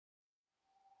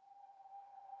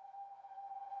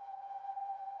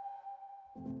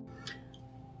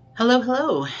Hello,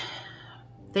 hello.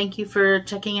 Thank you for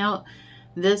checking out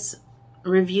this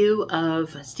review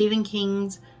of Stephen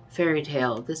King's fairy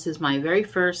tale. This is my very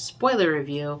first spoiler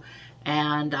review,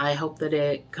 and I hope that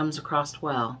it comes across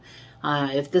well.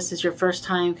 If this is your first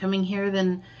time coming here,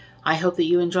 then I hope that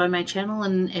you enjoy my channel,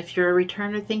 and if you're a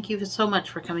returner, thank you so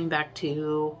much for coming back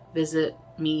to visit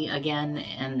me again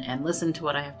and listen to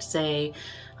what I have to say.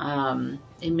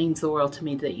 It means the world to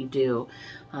me that you do.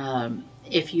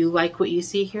 If you like what you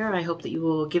see here, I hope that you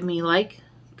will give me a like,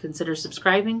 consider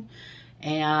subscribing,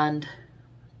 and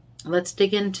let's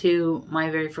dig into my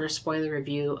very first spoiler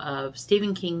review of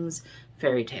Stephen King's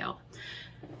fairy tale.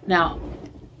 Now,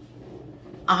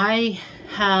 I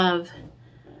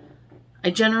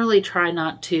generally try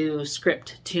not to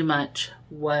script too much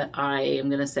what I am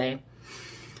going to say,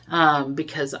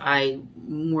 because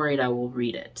I'm worried I will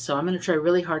read it. So I'm going to try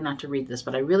really hard not to read this,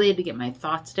 but I really had to get my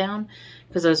thoughts down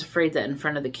because I was afraid that in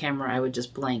front of the camera I would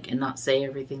just blank and not say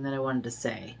everything that I wanted to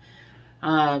say.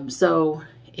 So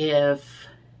if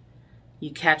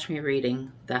you catch me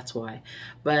reading, that's why.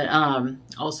 But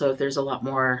also if there's a lot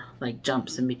more like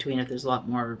jumps in between, if there's a lot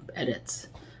more edits,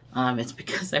 it's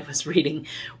because I was reading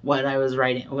what I was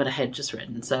writing, what I had just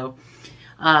written. So,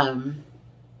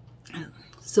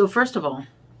 so first of all,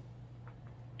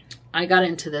 I got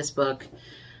into this book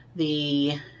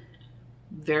the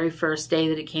very first day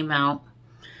that it came out.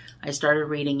 I started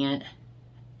reading it,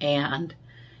 and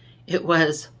it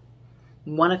was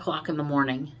 1 o'clock in the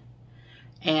morning,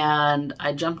 and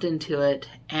I jumped into it,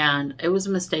 and it was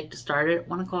a mistake to start it at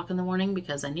 1 o'clock in the morning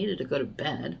because I needed to go to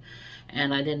bed,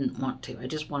 and I didn't want to. I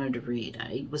just wanted to read.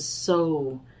 I was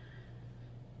so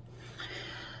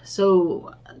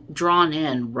drawn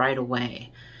in right away.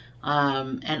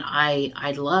 And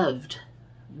I loved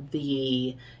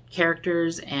the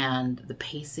characters and the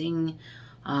pacing.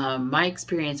 My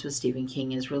experience with Stephen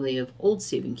King is really of old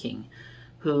Stephen King,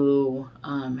 who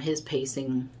his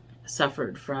pacing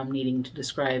suffered from needing to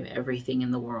describe everything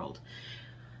in the world.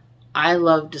 I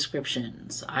love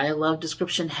descriptions. I love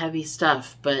description heavy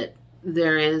stuff, but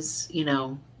there is, you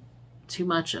know, too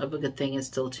much of a good thing is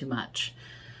still too much.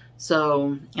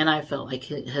 So, and I felt like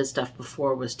his stuff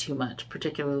before was too much,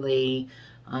 particularly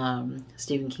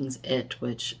Stephen King's It,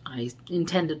 which I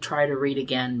intend to try to read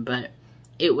again, but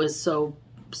it was so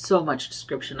much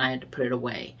description I had to put it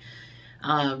away.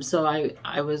 So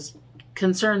I was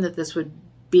concerned that this would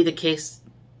be the case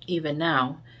even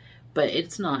now, but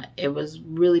it's not. It was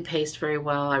really paced very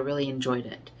well. I really enjoyed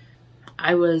it.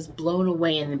 I was blown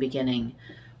away in the beginning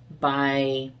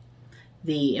by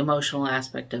the emotional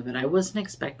aspect of it. I wasn't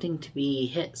expecting to be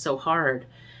hit so hard.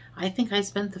 I think I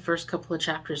spent the first couple of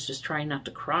chapters just trying not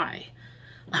to cry.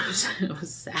 It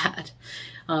was sad.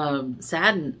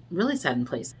 Sad and really sad in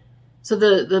place. So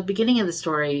the beginning of the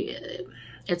story,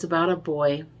 it's about a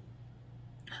boy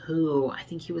who, I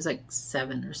think he was like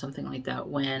 7 or something like that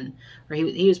when, or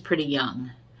he was pretty young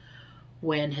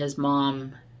when his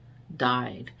mom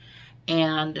died.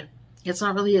 And it's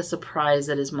not really a surprise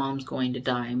that his mom's going to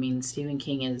die. I mean, Stephen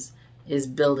King is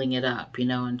building it up, you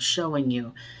know, and showing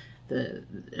you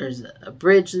there's a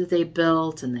bridge that they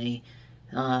built, and they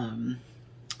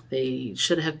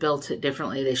should have built it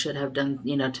differently. They should have done,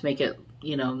 you know, to make it,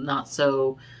 you know, not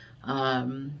so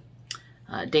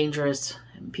dangerous.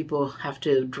 People have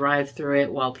to drive through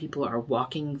it while people are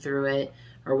walking through it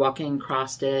or walking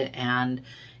across it. And,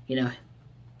 you know,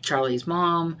 Charlie's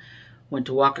mom went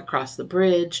to walk across the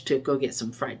bridge to go get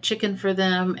some fried chicken for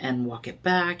them and walk it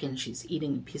back, and she's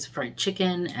eating a piece of fried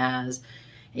chicken as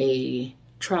a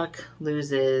truck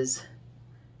loses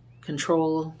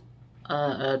control.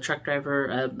 A truck driver,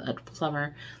 a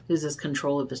plumber, loses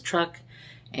control of his truck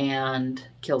and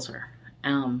kills her,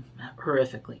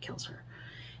 horrifically kills her.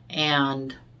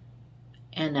 And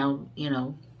now, you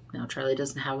know, now Charlie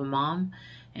doesn't have a mom,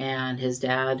 and his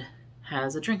dad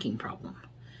has a drinking problem.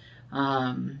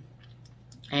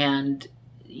 And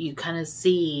you kind of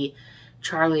see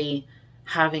Charlie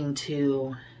having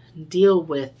to deal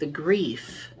with the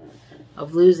grief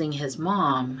of losing his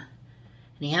mom,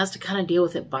 and he has to kind of deal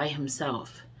with it by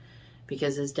himself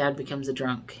because his dad becomes a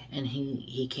drunk, and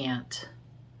he can't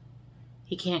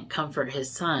comfort his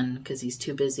son because he's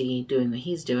too busy doing what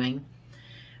he's doing.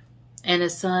 And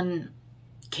his son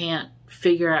can't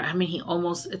figure out, I mean,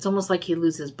 it's almost like he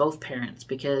loses both parents,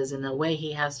 because in a way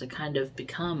he has to kind of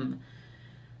become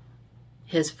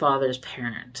his father's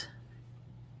parent.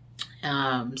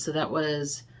 So that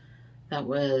was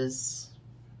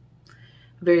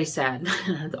very sad.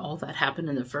 All that happened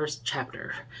in the first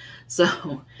chapter.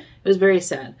 So it was very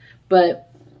sad. But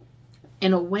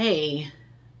in a way,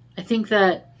 I think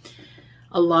that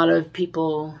a lot of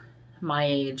people my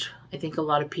age. I think a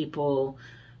lot of people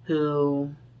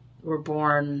who were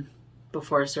born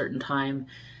before a certain time,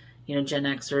 you know, Gen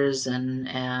Xers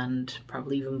and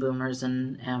probably even boomers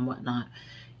and whatnot,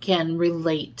 can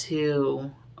relate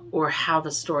to or have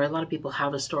a story. A lot of people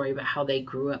have a story about how they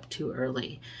grew up too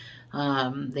early.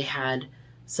 They had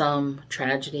some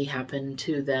tragedy happen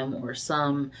to them or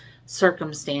some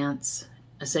circumstance.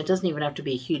 So it doesn't even have to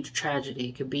be a huge tragedy.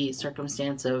 It could be a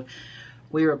circumstance of,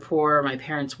 we were poor, my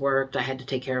parents worked, I had to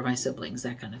take care of my siblings,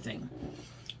 that kind of thing.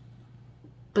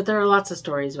 But there are lots of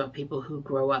stories about people who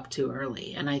grow up too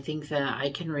early. And I think that I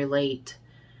can relate.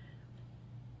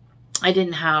 I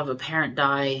didn't have a parent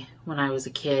die when I was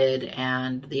a kid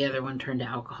and the other one turned to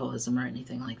alcoholism or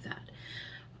anything like that.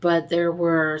 But there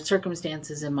were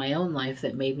circumstances in my own life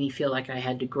that made me feel like I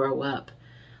had to grow up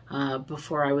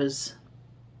before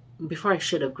I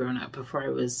should have grown up, before I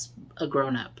was a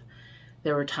grown-up.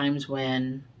 There were times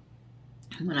when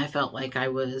I felt like I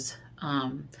was,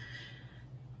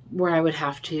 where I would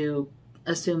have to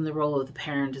assume the role of the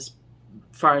parent as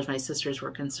far as my sisters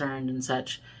were concerned and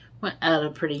such, at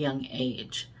a pretty young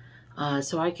age.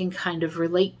 So I can kind of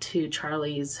relate to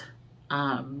Charlie's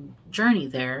journey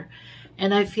there.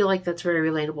 And I feel like that's very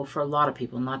relatable for a lot of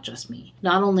people, not just me.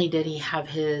 Not only did he have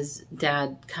his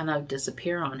dad kind of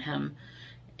disappear on him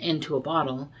into a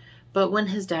bottle, but when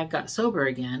his dad got sober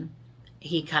again,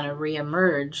 he kind of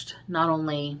reemerged.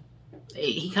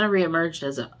 He kind of reemerged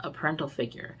as a parental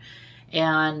figure.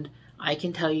 And I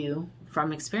can tell you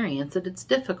from experience that it's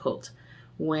difficult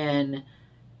when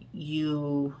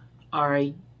you are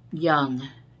young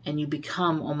and you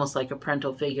become almost like a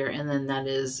parental figure, and then that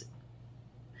is,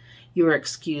 you are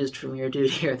excused from your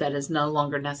duty, or that is no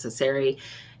longer necessary.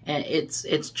 And it's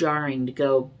jarring to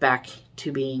go back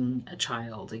to being a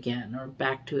child again, or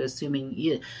back to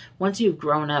assuming once you've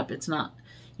grown up,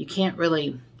 you can't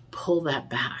really pull that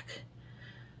back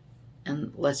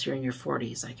unless you're in your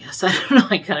 40s, I guess. I don't know.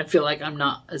 I kind of feel like I'm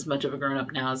not as much of a grown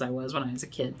up now as I was when I was a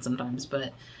kid sometimes,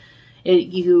 but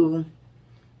you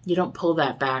don't pull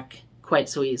that back quite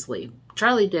so easily.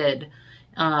 Charlie did.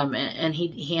 And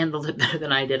he handled it better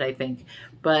than I did, I think.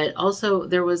 But also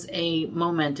there was a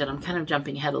moment, and I'm kind of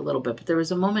jumping ahead a little bit, but there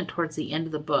was a moment towards the end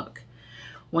of the book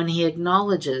when he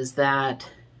acknowledges that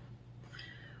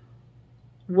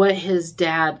what his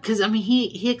dad, because I mean,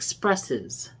 he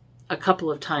expresses a couple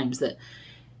of times that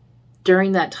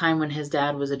during that time when his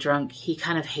dad was a drunk, he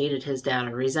kind of hated his dad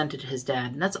or resented his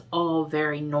dad. And that's all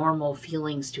very normal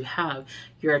feelings to have.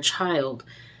 You're a child.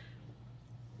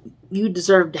 You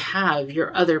deserve to have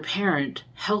your other parent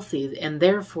healthy and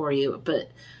there for you,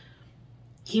 but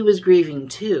he was grieving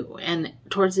too. And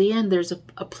towards the end, there's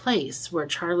a place where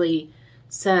Charlie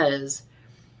says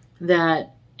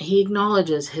that he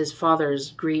acknowledges his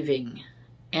father's grieving,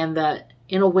 and that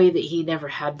in a way that he never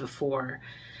had before.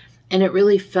 And it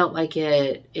really felt like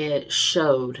it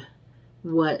showed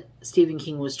what Stephen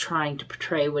King was trying to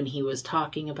portray when he was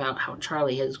talking about how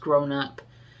Charlie has grown up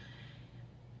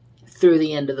through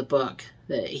the end of the book,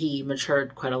 that he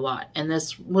matured quite a lot. And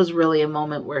this was really a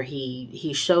moment where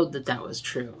he showed that was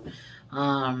true.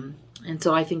 And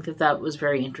so I think that was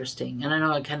very interesting. And I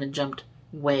know I kind of jumped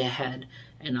way ahead,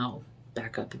 and I'll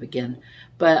back up again.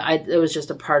 But it was just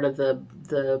a part of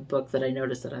the book that I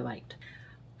noticed that I liked.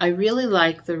 I really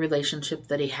like the relationship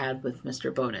that he had with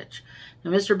Mr. Bowdich.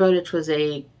 Now, Mr. Bowdich was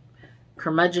a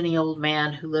curmudgeon-y old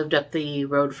man who lived up the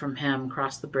road from him,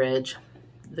 across the bridge.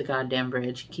 The goddamn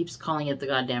bridge. He keeps calling it the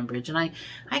goddamn bridge. And I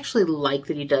actually like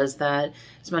that he does that,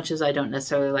 as much as I don't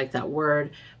necessarily like that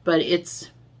word. But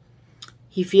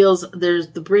he feels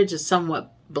the bridge is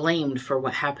somewhat blamed for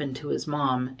what happened to his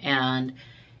mom, and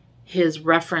his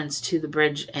reference to the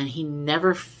bridge, and he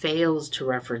never fails to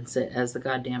reference it as the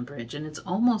goddamn bridge. And it's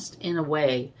almost in a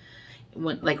way,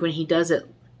 when he does it,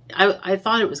 I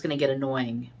thought it was going to get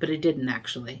annoying, but it didn't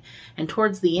actually. And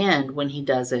towards the end, when he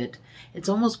does it, it's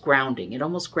almost grounding. It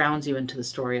almost grounds you into the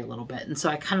story a little bit. And so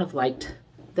I kind of liked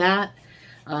that.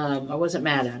 I wasn't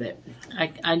mad at it.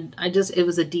 It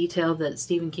was a detail that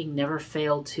Stephen King never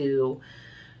failed to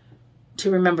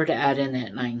remember to add in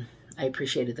it. And I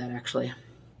appreciated that, actually.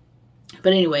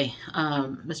 But anyway,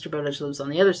 Mr. Bowdich lives on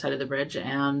the other side of the bridge,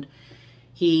 and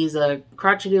he's a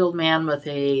crotchety old man with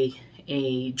a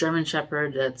German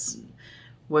Shepherd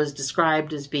was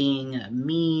described as being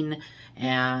mean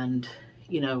and,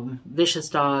 vicious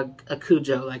dog, a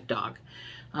Cujo-like dog.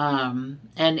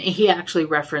 And he actually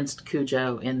referenced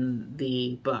Cujo in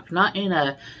the book. Not in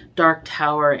a Dark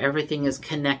Tower, everything is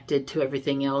connected to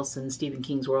everything else in Stephen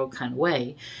King's world kind of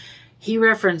way. He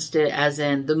referenced it as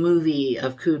in the movie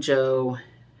of Cujo.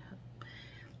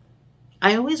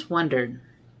 I always wondered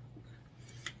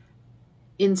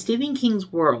in Stephen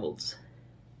King's worlds,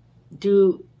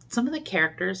 do some of the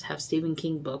characters have Stephen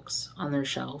King books on their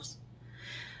shelves?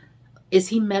 Is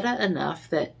he meta enough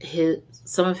that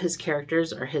some of his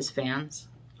characters are his fans?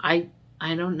 I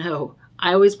don't know.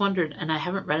 I always wondered, and I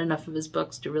haven't read enough of his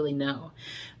books to really know.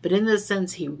 But in this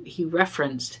sense, he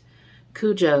referenced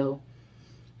Cujo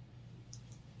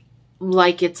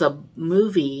like it's a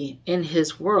movie in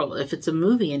his world. If it's a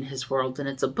movie in his world, then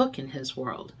it's a book in his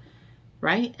world,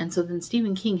 right? And so then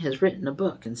Stephen King has written a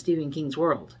book in Stephen King's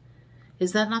world.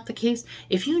 Is that not the case?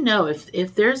 If you know,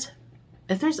 if there's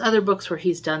other books where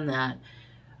he's done that,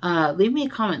 leave me a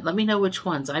comment. Let me know which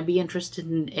ones. I'd be interested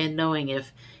in knowing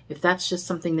if that's just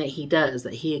something that he does,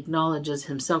 that he acknowledges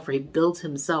himself or he builds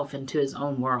himself into his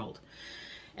own world.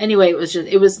 Anyway,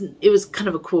 it was kind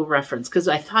of a cool reference because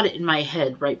I thought it in my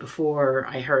head right before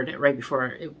I heard it, right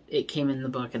before it came in the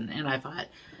book, and I thought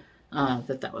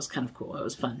that was kind of cool. It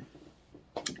was fun.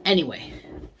 Anyway,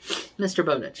 Mr.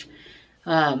 Bowdich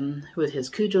with his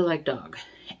Cujo-like dog,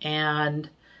 and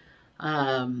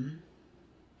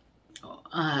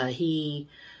he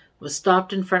was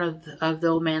stopped in front of the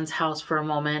old man's house for a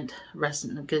moment,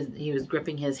 resting because he was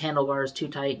gripping his handlebars too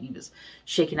tight. And he was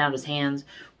shaking out his hands,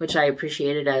 which I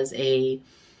appreciated as a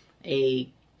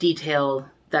detail.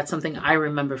 That's something I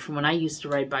remember from when I used to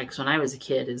ride bikes when I was a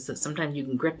kid, is that sometimes you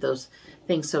can grip those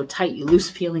things so tight you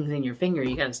lose feelings in your finger.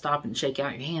 You got to stop and shake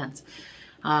out your hands.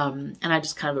 And I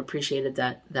just kind of appreciated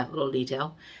that little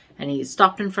detail. And he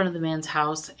stopped in front of the man's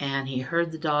house, and he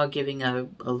heard the dog giving a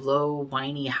low,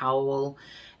 whiny howl,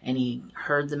 and he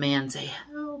heard the man say,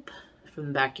 "Help," from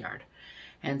the backyard.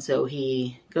 And so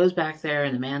he goes back there,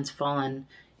 and the man's fallen,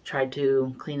 tried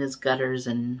to clean his gutters,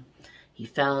 and he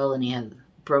fell, and he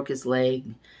broke his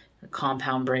leg, a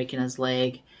compound break in his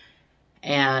leg.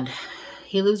 And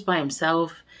he lives by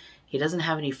himself. He doesn't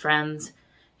have any friends.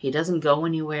 He doesn't go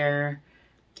anywhere.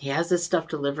 He has this stuff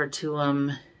delivered to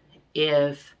him.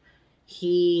 If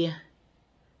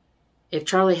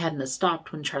Charlie hadn't have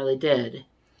stopped when Charlie did,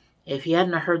 if he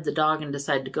hadn't have heard the dog and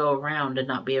decided to go around and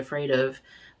not be afraid of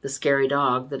the scary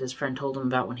dog that his friend told him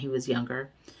about when he was younger,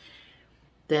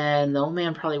 then the old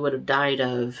man probably would have died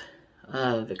of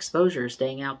exposure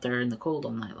staying out there in the cold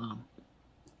all night long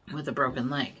with a broken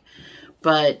leg.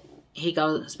 But he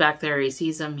goes back there, he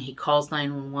sees him, he calls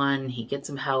 911, he gets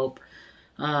him help,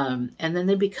 and then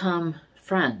they become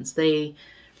friends.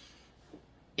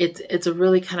 It's a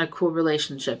really kind of cool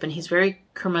relationship, and he's very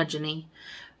curmudgeon-y.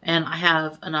 And I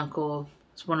have an uncle.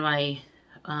 It's one of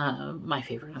my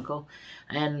favorite uncle,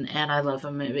 and I love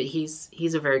him. But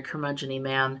he's a very curmudgeon-y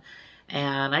man,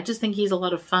 and I just think he's a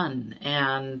lot of fun.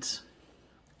 And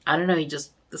I don't know,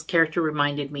 this character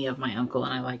reminded me of my uncle,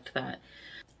 and I liked that.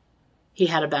 He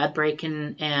had a bad break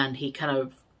and he kind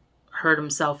of hurt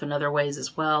himself in other ways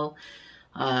as well.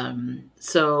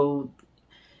 So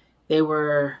they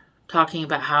were talking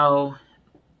about how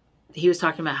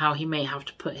he may have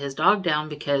to put his dog down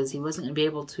because he wasn't going to be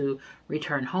able to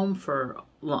return home for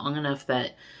long enough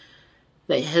that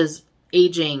his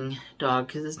aging dog,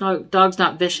 because his dog's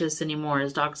not vicious anymore,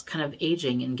 his dog's kind of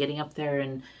aging and getting up there,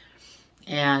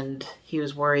 and he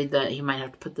was worried that he might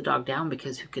have to put the dog down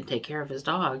because who could take care of his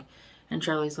dog? And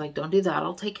Charlie's like, "Don't do that,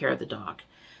 I'll take care of the dog."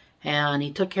 And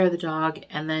he took care of the dog,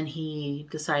 and then he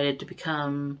decided to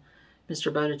become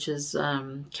Mr. Bowdich's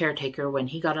caretaker when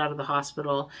he got out of the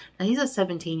hospital. Now, he's a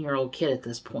 17-year-old kid at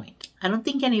this point. I don't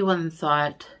think anyone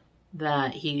thought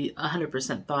that he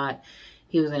 100% thought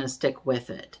he was going to stick with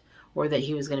it or that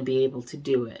he was going to be able to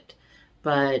do it.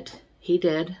 But he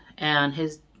did, and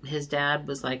his dad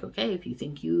was like, "Okay, if you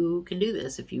think you can do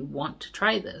this, if you want to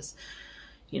try this,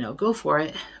 go for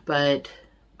it." But,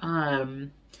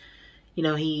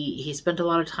 he spent a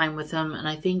lot of time with him, and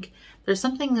I think there's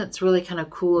something that's really kind of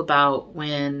cool about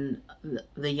when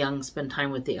the young spend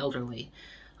time with the elderly.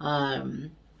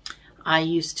 I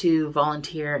used to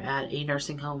volunteer at a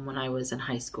nursing home when I was in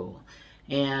high school,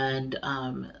 and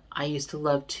I used to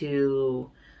love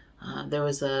to, there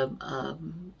was a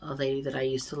lady that I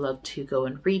used to love to go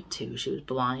and read to. She was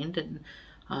blind,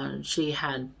 and she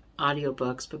had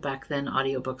audiobooks, but back then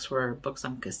audiobooks were books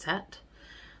on cassette.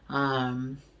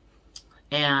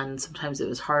 And sometimes it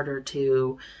was harder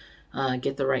to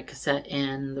get the right cassette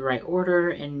in the right order,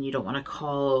 and you don't want to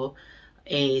call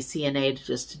a CNA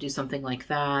to do something like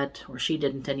that, or she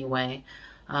didn't anyway.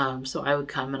 So I would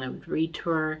come and I would read to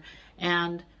her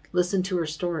and listen to her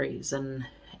stories. And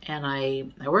I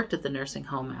worked at the nursing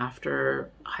home after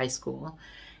high school,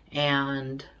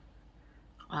 and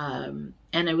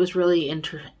it was really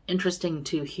interesting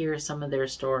to hear some of their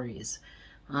stories.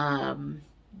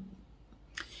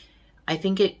 I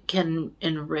think it can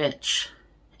enrich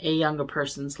a younger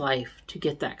person's life to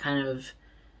get that kind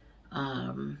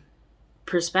of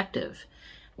perspective.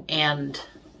 And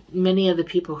many of the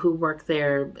people who work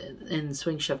there in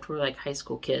swing shift were like high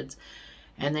school kids,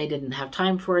 and they didn't have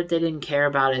time for it. They didn't care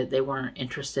about it. They weren't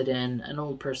interested in an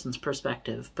old person's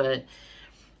perspective. But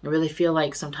I really feel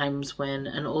like sometimes when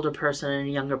an older person and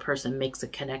a younger person makes a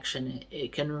connection,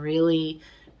 it can really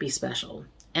be special.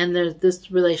 And there's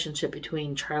this relationship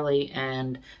between Charlie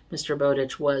and Mr.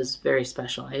 Bowdich was very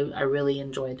special. I really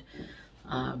enjoyed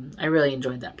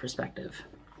that perspective.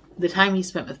 The time he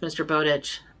spent with Mr.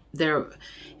 Bowdich,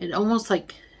 it almost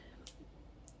like,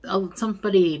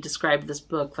 somebody described this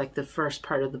book, like the first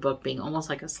part of the book being almost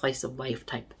like a slice of life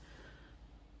type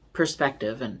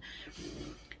perspective. And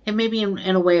maybe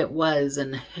in a way it was,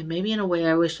 and maybe in a way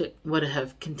I wish it would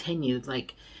have continued.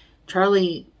 Like,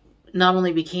 Charlie not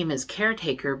only became his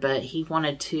caretaker, but he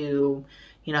wanted to,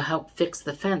 help fix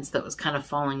the fence that was kind of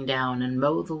falling down and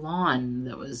mow the lawn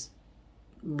that was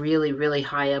really, really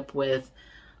high up with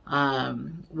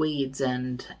weeds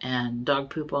and dog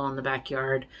poop all in the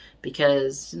backyard,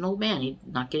 because an old man, he's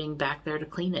not getting back there to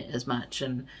clean it as much.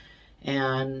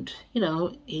 And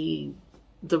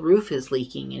the roof is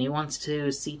leaking, and he wants to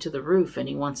see to the roof, and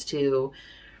he wants to,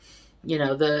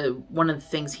 one of the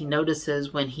things he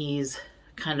notices when he's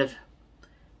kind of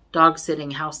dog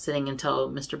sitting, house sitting until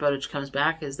Mr. Bowdich comes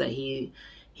back, is that he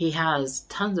has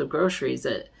tons of groceries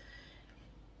that,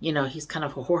 he's kind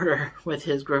of a hoarder with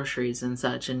his groceries and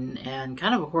such, and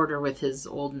kind of a hoarder with his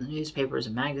old newspapers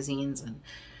and magazines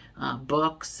and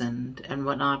books and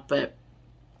whatnot. But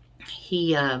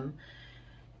he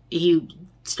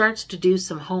starts to do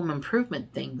some home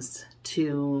improvement things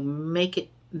to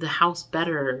make the house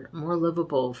better, more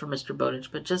livable for Mr. Bowdich,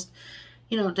 but just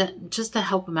to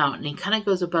help him out. And he kind of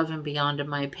goes above and beyond, in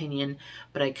my opinion,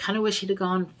 but I kind of wish he'd have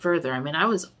gone further. I mean, I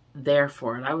was there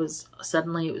for it.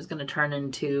 Suddenly it was going to turn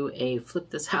into a Flip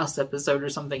This House episode or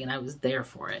something, and I was there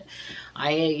for it.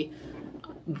 I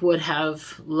would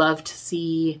have loved to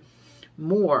see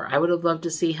more. I would have loved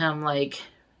to see him, like,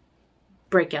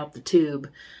 break out the tube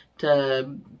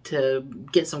to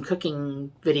get some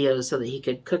cooking videos so that he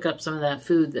could cook up some of that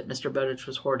food that Mr. Bowdich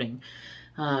was hoarding.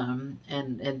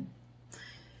 And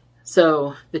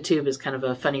so the tube is kind of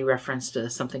a funny reference to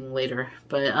something later.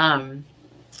 But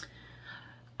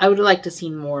I would have liked to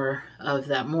see more of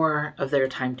that, more of their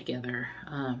time together.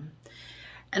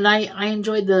 And I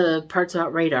enjoyed the parts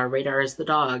about Radar. Radar is the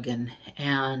dog,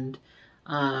 and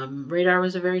Radar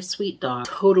was a very sweet dog.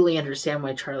 Totally understand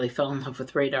why Charlie fell in love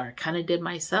with Radar. I kind of did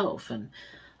myself. And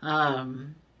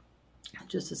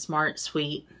just a smart,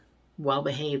 sweet,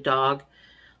 well-behaved dog,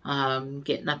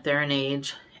 getting up there in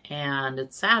age. And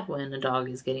it's sad when a dog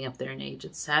is getting up there in age.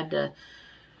 It's sad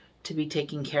to be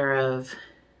taking care of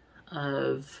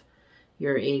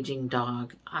your aging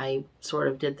dog. I sort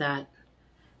of did that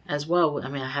as well. I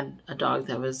mean, I had a dog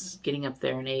that was getting up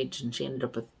there in age, and she ended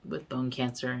up with bone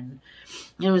cancer, and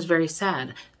it was very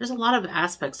sad. There's a lot of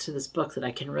aspects to this book that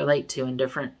I can relate to in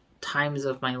different times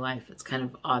of my life. It's kind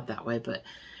of odd that way, but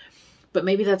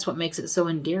maybe that's what makes it so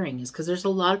endearing, is because there's a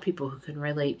lot of people who can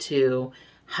relate to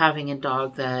having a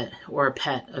dog or a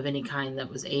pet of any kind that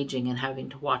was aging, and having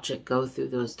to watch it go through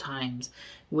those times,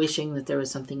 wishing that there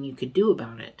was something you could do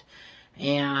about it.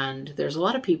 And there's a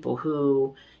lot of people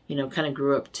who, kind of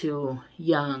grew up too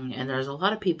young, and there's a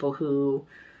lot of people who,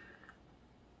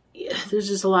 there's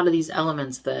just a lot of these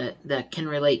elements that can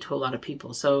relate to a lot of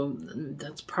people. So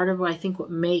that's part of what I think what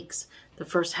makes the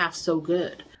first half so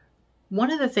good.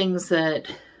 One of the things that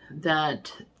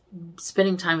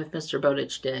spending time with Mr.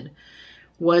 Bowdich did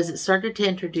was it started to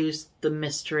introduce the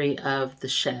mystery of the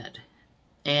shed.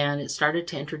 And it started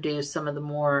to introduce some of the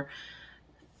more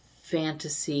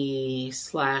fantasy /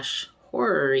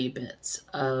 horror-y bits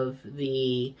of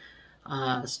the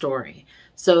story.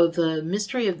 So the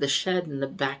mystery of the shed in the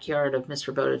backyard of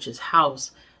Mr. Bowdich's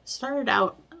house started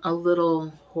out a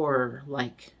little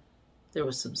horror-like. There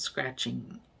was some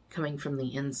scratching coming from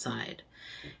the inside,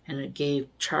 and it gave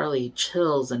Charlie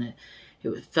chills, and it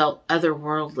felt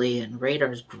otherworldly, and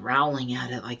Radar's growling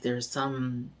at it like there's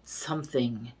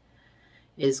something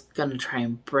is going to try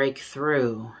and break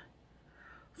through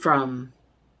from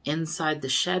inside the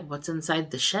shed. What's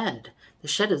inside the shed? The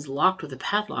shed is locked with a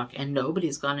padlock, and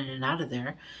nobody's gone in and out of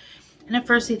there. And at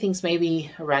first he thinks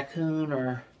maybe a raccoon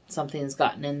or something has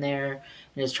gotten in there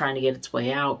and is trying to get its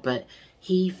way out, but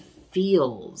he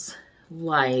feels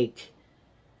like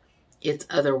it's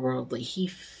otherworldly. He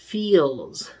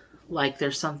feels like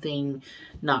there's something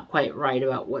not quite right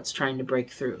about what's trying to break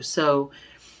through. So,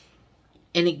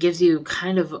 and it gives you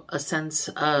kind of a sense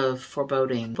of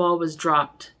foreboding. The ball was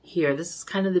dropped here. This is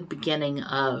kind of the beginning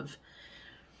of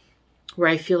where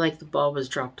I feel like the ball was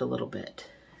dropped a little bit.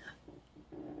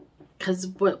 Because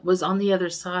what was on the other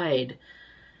side,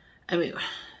 I mean,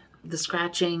 the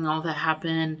scratching, all that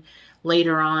happened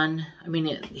later on. I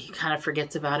mean, he kind of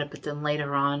forgets about it, but then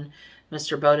later on,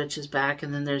 Mr. Bowdich is back,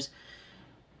 and then there's,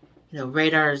 you know,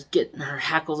 Radar's getting her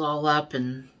hackles all up,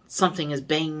 and something is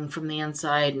banging from the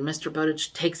inside, and Mr.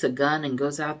 Bowdich takes a gun and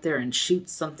goes out there and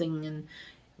shoots something, and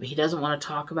he doesn't want to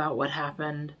talk about what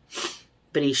happened,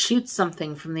 but he shoots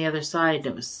something from the other side, and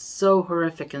it was so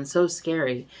horrific and so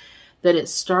scary that it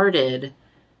started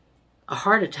a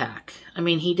heart attack. I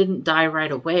mean, he didn't die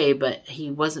right away, but he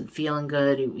wasn't feeling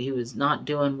good. He was not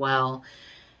doing well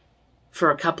for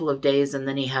a couple of days, and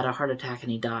then he had a heart attack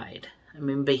and he died. I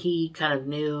mean, but he kind of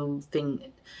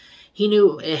he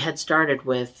knew it had started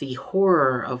with the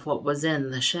horror of what was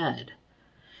in the shed.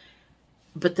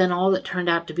 But then all that turned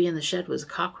out to be in the shed was a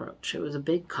cockroach. It was a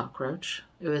big cockroach.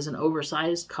 It was an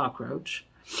oversized cockroach.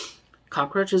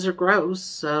 Cockroaches are gross,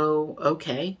 so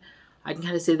okay. I can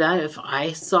kind of see that. If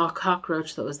I saw a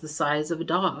cockroach that was the size of a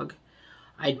dog,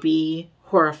 I'd be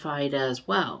horrified as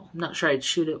well. I'm not sure I'd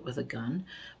shoot it with a gun,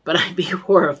 but I'd be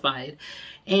horrified.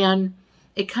 And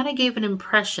it kind of gave an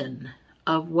impression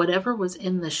of whatever was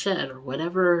in the shed, or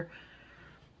whatever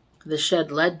the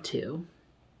shed led to,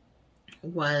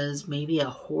 was maybe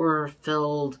a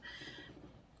horror-filled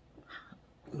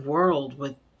world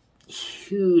with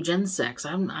huge insects.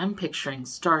 I'm picturing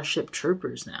Starship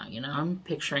Troopers now, you know. I'm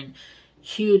picturing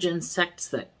huge insects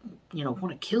that, you know,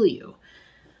 want to kill you.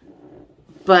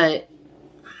 But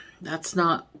that's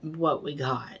not what we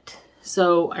got.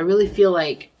 So I really feel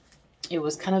like it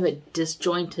was kind of a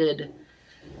disjointed,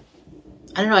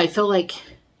 I don't know, I feel like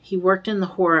he worked in the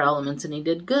horror elements and he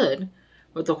did good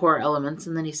with the horror elements,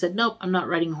 and then he said, nope, I'm not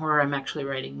writing horror, I'm actually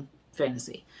writing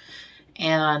fantasy.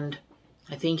 And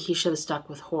I think he should have stuck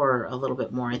with horror a little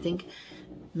bit more. I think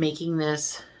making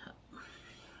this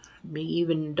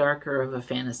even darker of a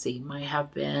fantasy might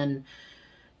have been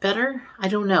better. I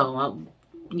don't know.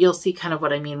 You'll see kind of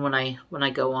what I mean when I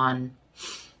go on.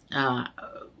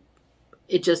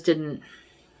 It just didn't.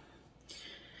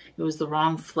 It was the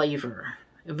wrong flavor.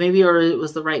 Maybe, or it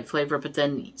was the right flavor, but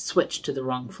then switched to the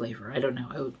wrong flavor. I don't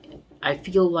know. I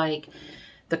feel like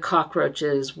the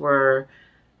cockroaches were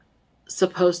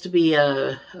supposed to be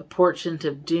a portent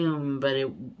of doom, but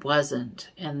it wasn't,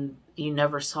 and you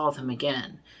never saw them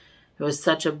again. It was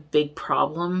such a big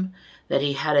problem that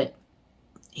he had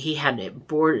it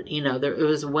boarded, you know, it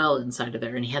was a well inside of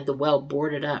there, and he had the well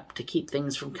boarded up to keep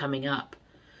things from coming up.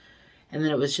 And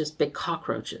then it was just big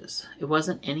cockroaches. It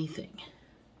wasn't anything.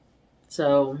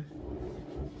 So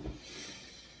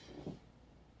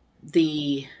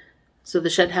the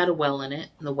shed had a well in it,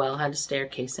 and the well had a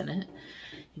staircase in it.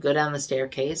 You go down the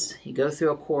staircase, you go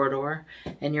through a corridor,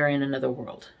 and you're in another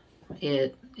world.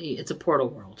 It's a portal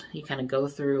world. You kind of go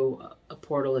through a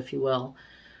portal, if you will,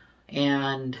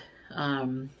 and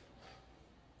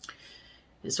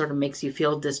it sort of makes you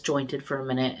feel disjointed for a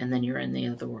minute, and then you're in the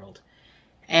other world.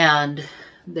 And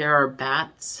there are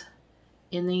bats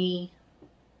in the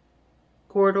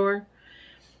corridor,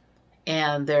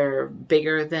 and they're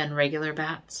bigger than regular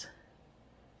bats,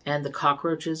 and the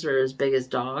cockroaches are as big as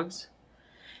dogs.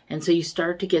 And so you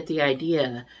start to get the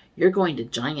idea, you're going to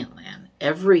Giant Land.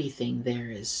 Everything there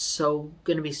is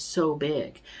going to be so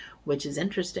big, which is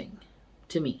interesting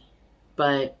to me.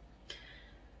 But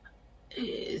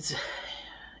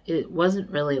it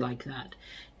wasn't really like that.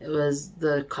 It was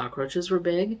the cockroaches were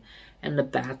big, and the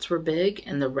bats were big,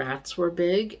 and the rats were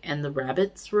big, and the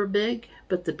rabbits were big,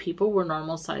 but the people were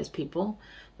normal-sized people.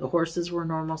 The horses were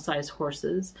normal-sized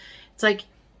horses. It's like,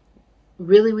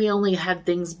 really, we only had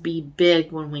things be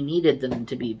big when we needed them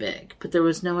to be big, but there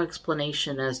was no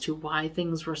explanation as to why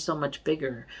things were so much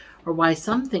bigger, or why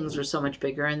some things were so much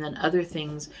bigger, and then other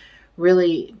things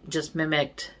really just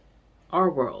mimicked our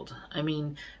world. I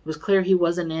mean, it was clear he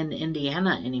wasn't in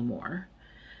Indiana anymore,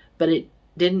 but it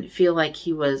didn't feel like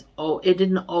he was, it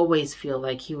didn't always feel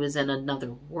like he was in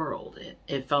another world.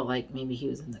 It felt like maybe he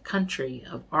was in the country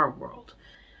of our world.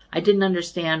 I didn't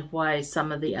understand why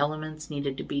some of the elements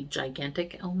needed to be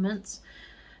gigantic elements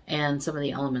and some of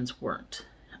the elements weren't.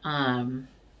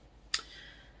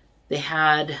 They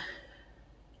had,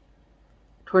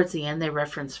 towards the end, they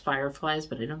referenced fireflies,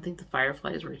 but I don't think the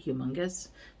fireflies were humongous.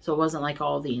 So it wasn't like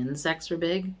all the insects were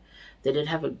big. They did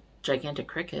have a gigantic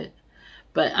cricket.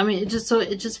 But I mean, it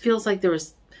just feels like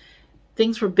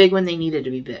things were big when they needed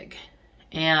to be big.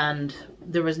 And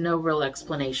there was no real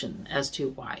explanation as to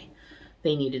why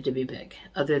they needed to be big,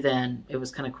 other than it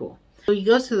was kind of cool. So he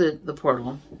goes through the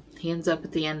portal. He ends up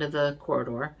at the end of the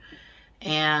corridor,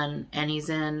 and he's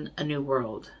in a new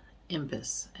world,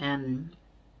 Impus, and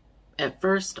at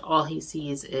first, all he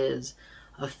sees is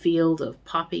a field of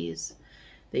poppies.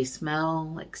 They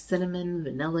smell like cinnamon,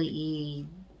 vanilla-y,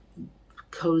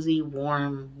 cozy,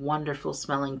 warm, wonderful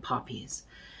smelling poppies.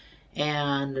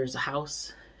 And there's a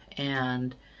house,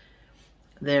 and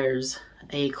there's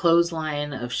a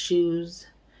clothesline of shoes.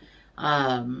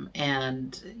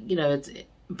 And, you know,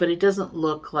 but it doesn't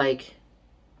look like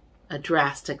a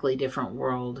drastically different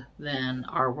world than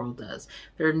our world does.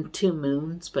 There are 2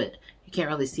 moons, but you can't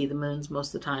really see the moons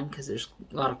most of the time because there's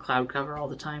a lot of cloud cover all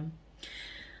the time.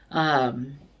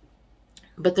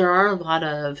 But there are a lot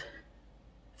of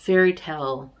fairy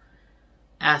tale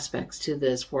aspects to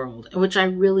this world, which I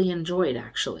really enjoyed,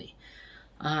 actually.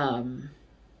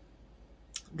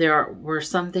 There were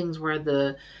some things where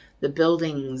the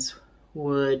buildings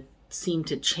would seem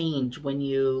to change when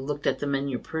you looked at them in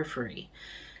your periphery.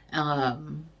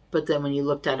 But then when you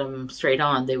looked at them straight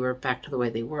on, they were back to the way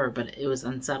they were, but it was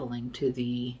unsettling to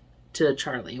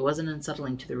Charlie. It wasn't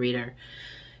unsettling to the reader.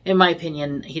 In my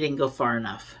opinion, he didn't go far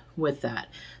enough with that.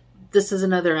 This is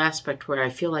another aspect where I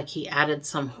feel like he added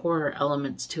some horror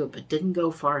elements to it, but didn't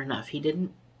go far enough. He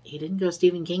didn't go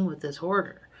Stephen King with this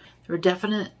horror. There were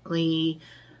definitely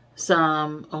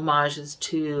some homages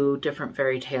to different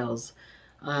fairy tales.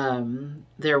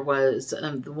 There was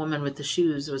the woman with the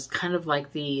shoes. It was kind of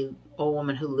like the old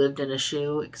woman who lived in a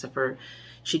shoe, except for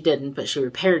she didn't, but she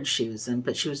repaired shoes.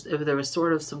 But there was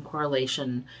sort of some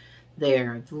correlation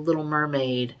there. The Little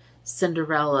Mermaid,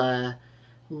 Cinderella,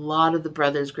 a lot of the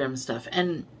Brothers Grimm stuff.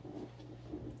 And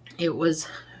it was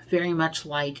very much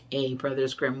like a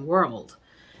Brothers Grimm world.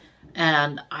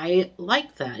 And I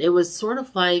liked that. It was sort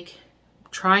of like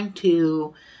trying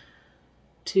to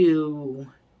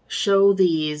show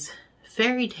these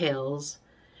fairy tales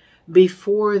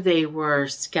before they were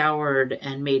scoured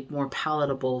and made more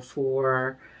palatable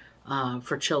for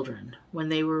children, when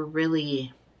they were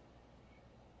really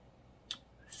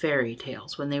fairy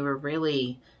tales, when they were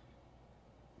really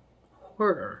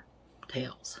horror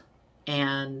tales,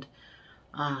 and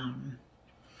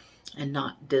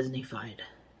not Disney-fied.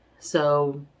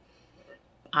 So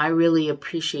I really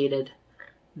appreciated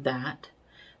that,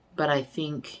 but I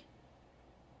think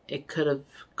it could have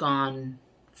gone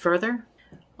further.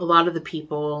 A lot of the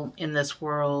people in this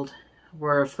world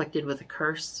were afflicted with a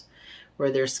curse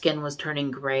where their skin was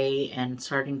turning gray and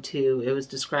it was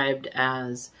described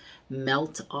as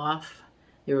melt off.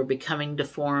 They were becoming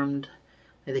deformed.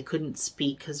 They couldn't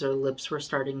speak because their lips were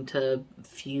starting to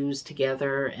fuse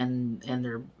together, and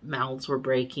their mouths were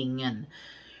breaking, and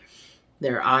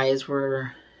their eyes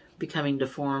were becoming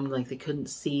deformed, like they couldn't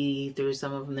see through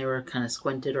some of them. They were kind of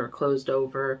squinted or closed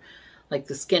over, like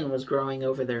the skin was growing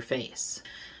over their face.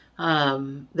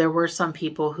 There were some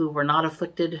people who were not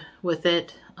afflicted with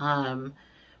it,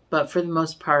 but for the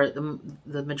most part,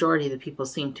 the majority of the people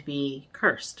seemed to be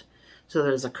cursed. So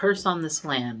there's a curse on this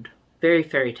land, very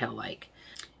fairy tale-like.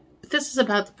 But this is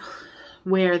about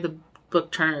where the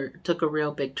book took a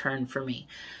real big turn for me.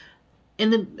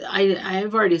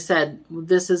 I've already said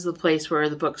this is the place where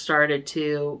the book started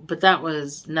to, but that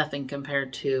was nothing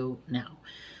compared to now.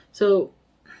 So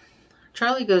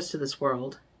Charlie goes to this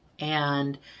world,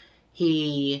 and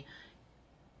he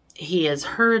has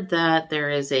heard that there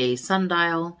is a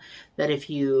sundial, that if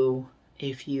you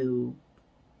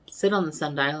sit on the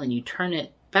sundial and you turn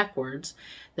it backwards,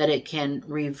 that it can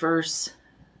reverse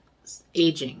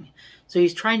aging. So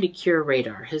he's trying to cure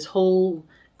Radar. His whole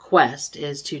quest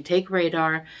is to take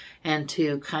Radar and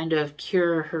to kind of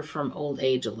cure her from old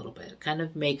age a little bit. Kind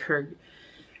of make her,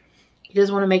 he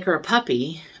doesn't want to make her a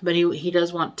puppy, but he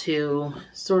does want to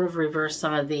sort of reverse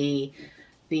some of the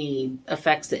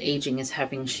effects that aging is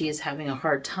having. She is having a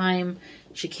hard time.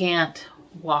 She can't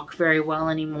walk very well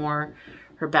anymore.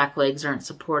 Her back legs aren't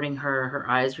supporting her. Her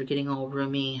eyes are getting all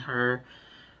roomy. Her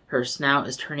snout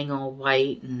is turning all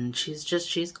white, and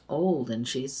she's old, and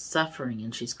she's suffering,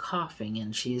 and she's coughing,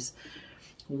 and she's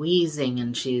wheezing,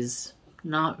 and she's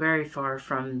not very far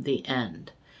from the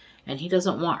end. And he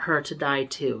doesn't want her to die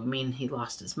too. I mean, he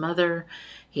lost his mother.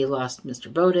 He lost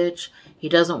Mr. Bowdich. He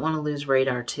doesn't want to lose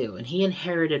Radar too. And he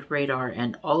inherited Radar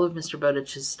and all of Mr.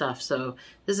 Bowdich's stuff. So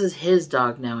this is his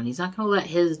dog now, and he's not going to let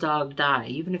his dog die,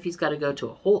 even if he's got to go to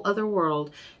a whole other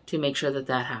world to make sure that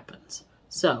that happens.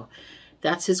 So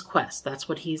that's his quest. That's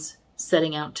what he's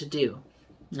setting out to do.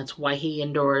 That's why he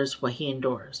endures what he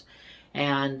endures.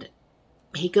 And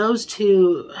he goes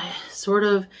to sort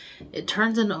of, it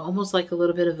turns into almost like a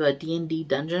little bit of a D&D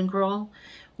dungeon crawl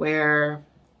where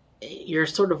you're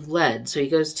sort of led. So he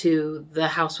goes to the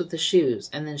house with the shoes,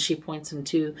 and then she points him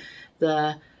to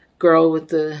the girl with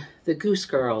the goose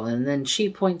girl, and then she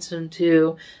points him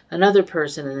to another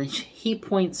person, and then he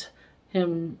points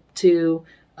him to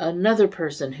another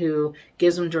person who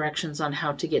gives him directions on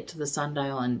how to get to the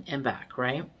sundial and back,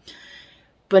 right?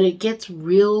 But it gets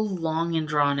real long and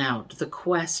drawn out. The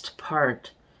quest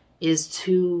part is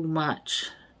too much,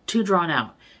 too drawn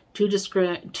out, too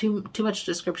much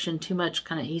description, too much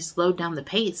kind of, he slowed down the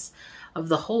pace of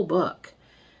the whole book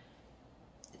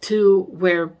to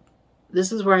where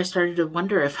this is where I started to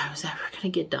wonder if I was ever going to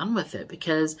get done with it,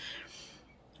 because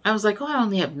I was like, oh, I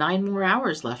only have 9 more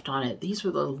hours left on it. These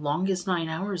were the longest 9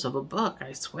 hours of a book,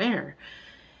 I swear.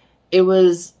 It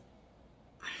was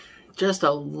just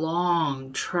a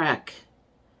long trek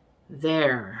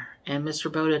there. And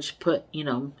Mr. Bowdich put, you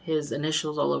know, his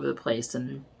initials all over the place,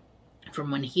 and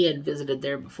from when he had visited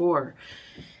there before.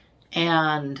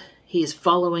 And he's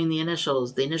following the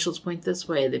initials. The initials point this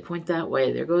way, they point that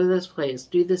way, they go to this place,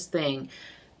 do this thing.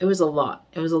 It was a lot.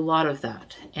 It was a lot of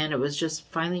that. And it was just,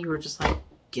 finally you were just like,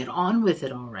 get on with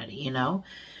it already, you know?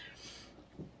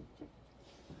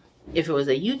 If it was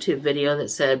a YouTube video that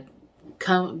said,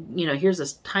 come, you know, here's a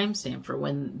timestamp for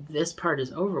when this part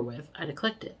is over with, I'd have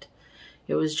clicked it.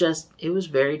 It was just, it was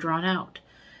very drawn out.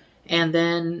 And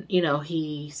then, you know,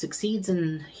 he succeeds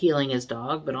in healing his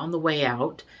dog, but on the way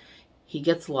out, he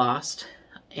gets lost,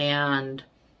 and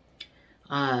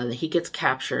he gets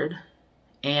captured,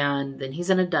 and then he's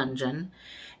in a dungeon,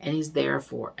 and he's there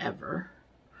forever.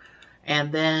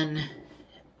 And then,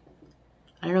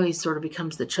 I don't know, he sort of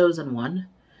becomes the chosen one.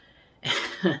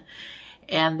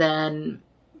 And then,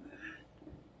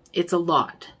 it's a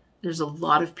lot. There's a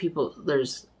lot of people.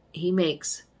 He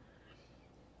makes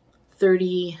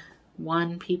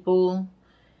 31 people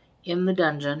in the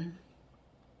dungeon.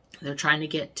 They're trying to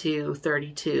get to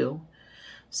 32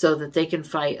 so that they can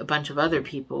fight a bunch of other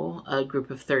people, a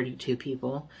group of 32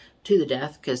 people, to the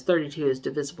death, because 32 is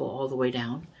divisible all the way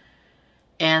down.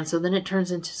 And so then it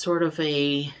turns into sort of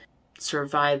a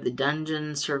survive the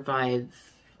dungeon, survive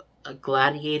a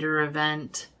gladiator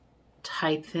event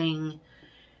type thing.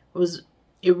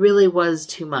 It really was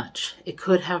too much. It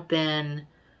could have been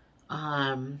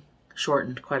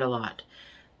shortened quite a lot.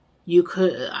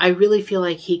 I really feel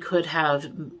like he could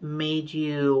have made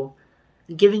you,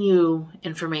 given you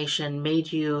information,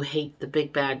 made you hate the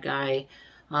big bad guy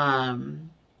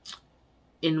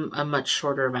in a much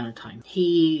shorter amount of time.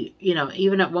 He, you know,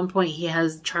 even at one point he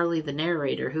has Charlie the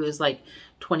narrator, who is like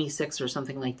 26 or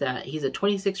something like that. He's a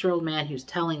 26-year-old man who's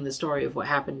telling the story of what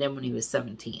happened to him when he was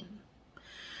 17.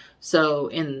 So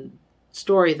in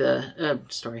Charlie the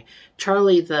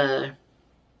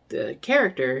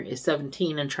character is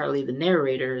 17 and Charlie the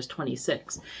narrator is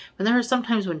 26. And there are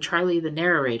sometimes when Charlie the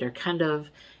narrator kind of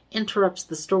interrupts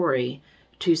the story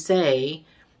to say,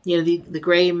 you know, the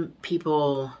gray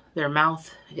people, their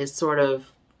mouth is sort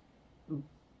of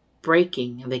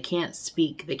breaking and they can't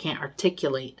speak, they can't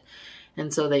articulate,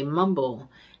 and so they mumble.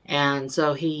 And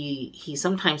so he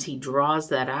sometimes he draws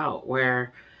that out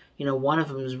where, you know, one of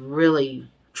them is really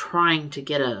trying to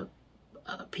get a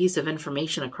piece of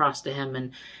information across to him,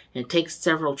 and it takes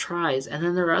several tries. And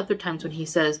then there are other times when he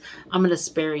says, I'm going to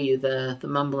spare you the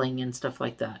mumbling and stuff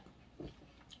like that.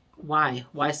 Why?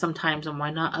 Why sometimes and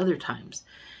why not other times?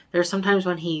 There are sometimes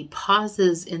when he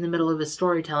pauses in the middle of his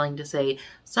storytelling to say,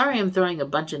 sorry, I'm throwing a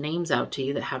bunch of names out to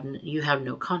you that you have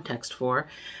no context for,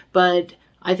 but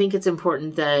I think it's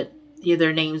important that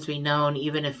their names be known,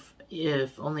 even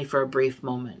if only for a brief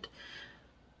moment.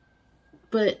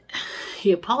 But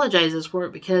he apologizes for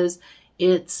it because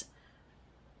it's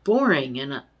boring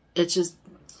and it's just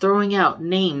throwing out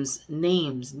names,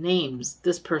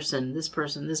 this person, this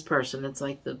person, this person. It's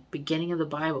like the beginning of the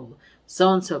Bible.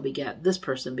 So-and-so begat, this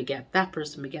person begat, that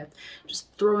person begat. Just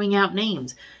throwing out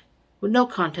names with no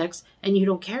context, and you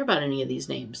don't care about any of these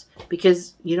names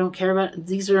because you don't care about,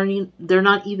 they're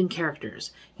not even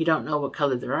characters. You don't know what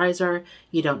color their eyes are.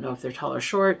 You don't know if they're tall or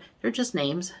short. They're just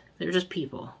names. They're just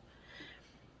people.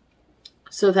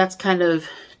 So that's kind of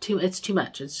it's too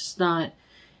much. It's just not,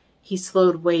 he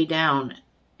slowed way down.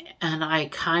 And I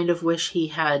kind of wish he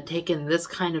had taken this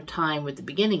kind of time with the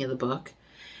beginning of the book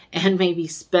and maybe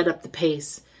sped up the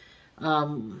pace.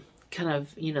 Kind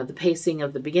of, the pacing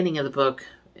of the beginning of the book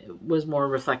was more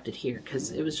reflected here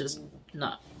because it was just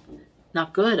not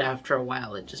good after a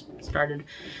while. It just started,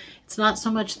 it's not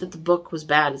so much that the book was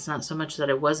bad. It's not so much that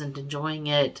I wasn't enjoying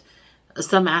it,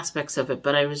 some aspects of it,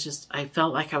 but I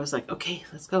felt like I was like, okay,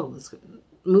 let's go,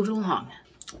 move it along.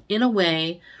 In a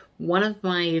way, one of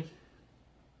my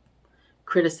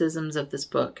criticisms of this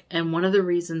book, and one of the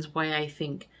reasons why I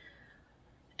think,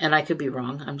 and I could be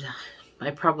wrong,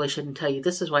 I probably shouldn't tell you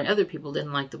this is why other people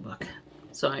didn't like the book,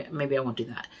 so maybe I won't do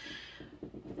that.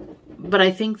 But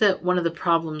I think that one of the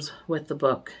problems with the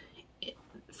book,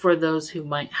 for those who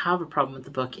might have a problem with the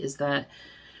book is that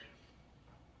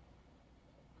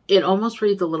it almost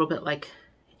reads a little bit like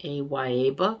a YA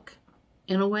book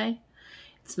in a way.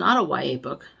 It's not a YA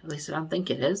book, at least I don't think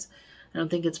it is. I don't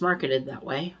think it's marketed that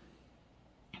way.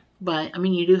 But, I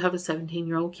mean, you do have a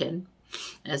 17-year-old kid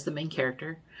as the main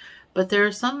character. But there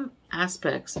are some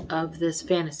aspects of this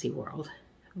fantasy world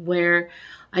where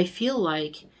I feel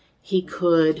like he's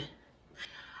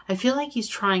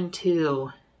trying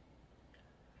to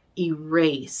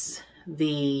erase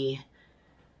the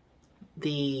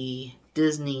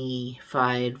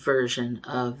Disney-fied version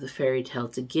of the fairy tale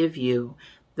to give you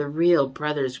the real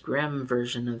Brothers Grimm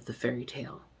version of the fairy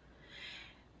tale.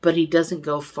 But he doesn't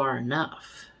go far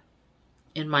enough,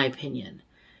 in my opinion.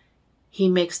 He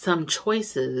makes some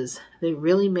choices that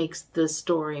really makes the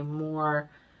story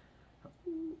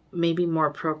maybe more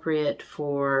appropriate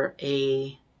for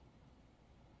a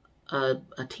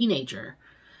teenager,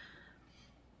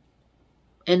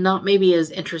 and not maybe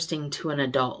as interesting to an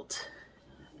adult.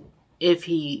 If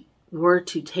he were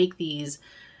to take these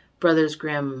Brothers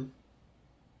Grimm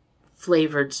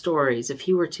flavored stories, if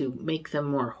he were to make them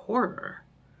more horror,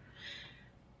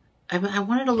 I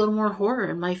wanted a little more horror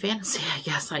in my fantasy, I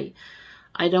guess. I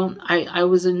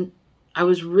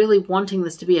was really wanting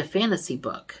this to be a fantasy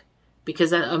book, because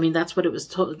that's what it was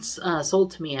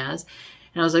sold to me as.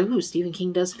 And I was like, ooh, Stephen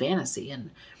King does fantasy.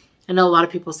 And I know a lot of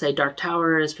people say Dark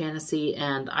Tower is fantasy,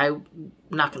 and I'm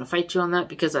not going to fight you on that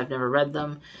because I've never read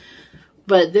them.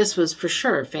 But this was for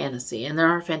sure fantasy, and there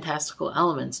are fantastical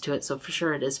elements to it, so for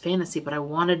sure it is fantasy. But I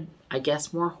wanted, I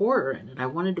guess, more horror in it. I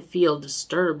wanted to feel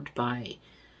disturbed by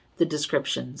the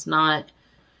descriptions, not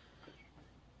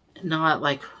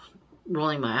like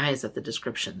rolling my eyes at the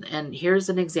description. And here's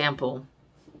an example.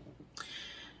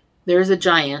 There's a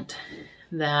giant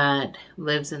that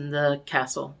lives in the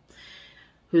castle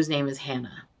whose name is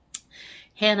Hannah.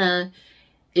 Hannah,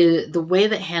 the way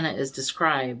that Hannah is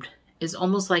described is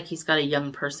almost like he's got a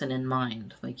young person in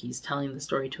mind, like he's telling the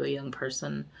story to a young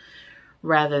person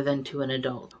rather than to an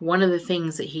adult. One of the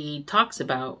things that he talks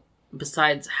about,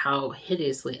 besides how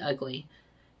hideously ugly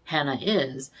Hannah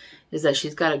is that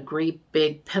she's got a great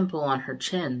big pimple on her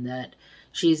chin, that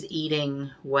she's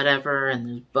eating whatever and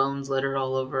there's bones littered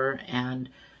all over, and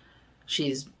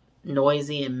she's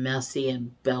noisy and messy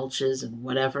and belches and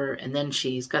whatever. And then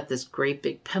she's got this great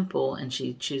big pimple, and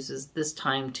she chooses this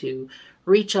time to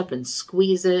reach up and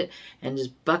squeeze it, and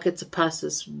just buckets of pus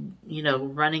is,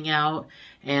 running out,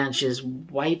 and she just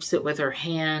wipes it with her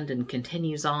hand and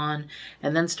continues on,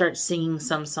 and then starts singing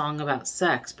some song about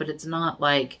sex. But it's not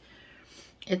like,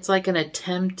 it's like an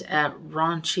attempt at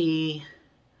raunchy,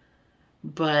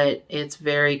 but it's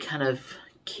very kind of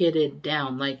kidded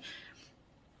down. Like,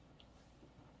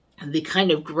 the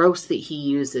kind of gross that he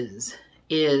uses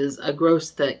is a gross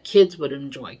that kids would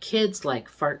enjoy. Kids like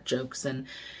fart jokes, and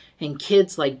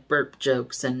kids like burp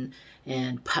jokes, and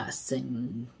pus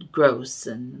and gross,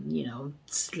 and,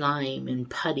 slime and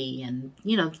putty, and,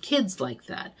 kids like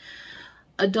that.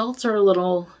 Adults are a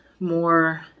little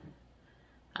more,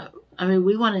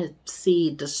 we want to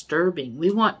see disturbing.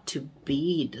 We want to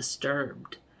be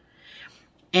disturbed.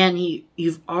 And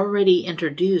you've already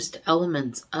introduced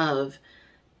elements of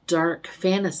dark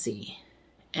fantasy,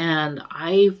 and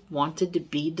I wanted to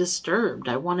be disturbed.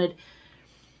 I wanted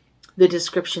the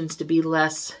descriptions to be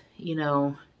less,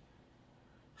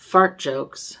 fart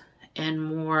jokes, and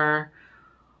more,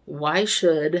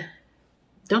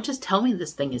 don't just tell me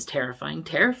this thing is terrifying.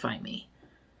 Terrify me.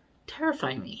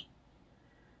 Terrify me.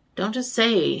 Don't just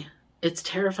say it's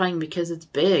terrifying because it's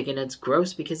big, and it's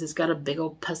gross because it's got a big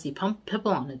old pussy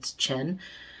pimple on its chin.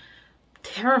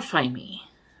 Terrify me.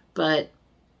 But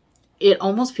it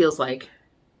almost feels like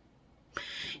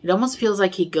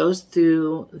he goes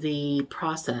through the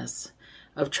process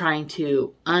of trying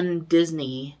to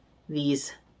un-Disney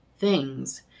these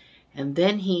things, and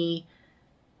then he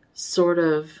sort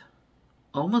of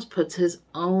almost puts his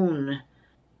own,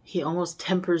 he almost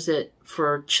tempers it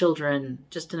for children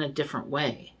just in a different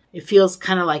way. It feels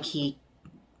kind of like he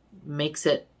makes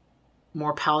it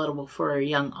more palatable for a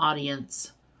young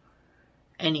audience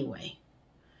anyway.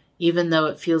 Even though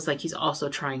it feels like he's also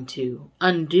trying to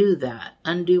undo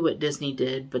what Disney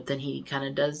did, but then he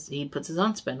kind of he puts his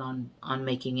own spin on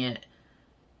making it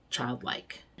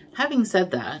childlike. Having said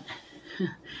that,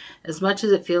 as much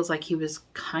as it feels like he was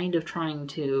kind of trying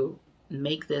to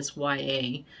make this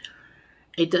YA,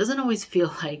 it doesn't always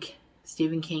feel like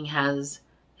Stephen King has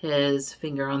his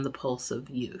finger on the pulse of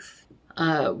youth.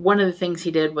 One of the things he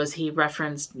did was he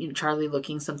referenced Charlie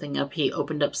looking something up. He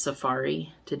opened up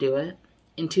Safari to do it.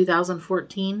 In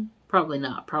 2014, probably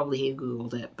not. Probably he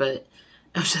Googled it, but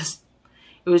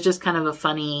it was just kind of a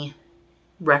funny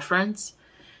reference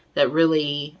that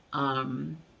really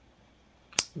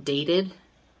dated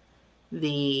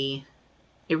the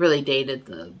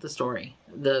story,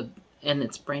 and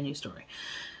it's a brand new story.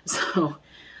 So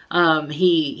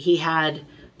he had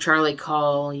Charlie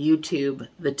call YouTube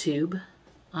the Tube.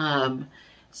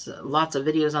 So lots of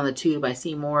videos on the Tube. I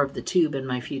see more of the Tube in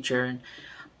my future. And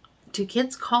do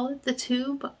kids call it the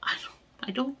Tube?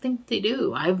 I don't think they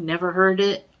do. I've never heard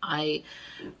it.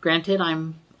 Granted,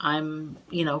 I'm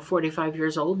 45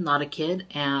 years old, not a kid,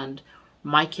 and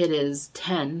my kid is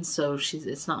 10, so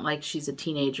it's not like she's a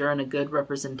teenager and a good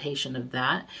representation of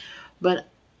that. But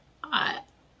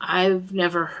I've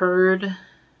never heard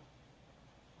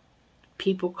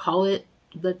people call it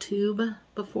the Tube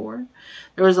before.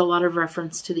 There was a lot of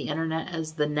reference to the internet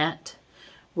as the net,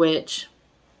 which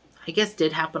I guess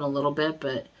did happen a little bit,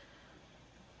 but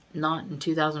not in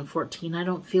 2014. I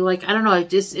don't feel like, I don't know,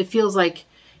 it feels like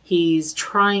he's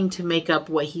trying to make up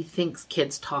what he thinks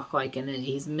kids talk like, and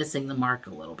he's missing the mark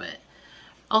a little bit.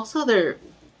 Also, there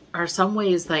are some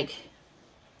ways, like,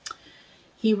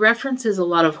 he references a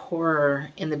lot of horror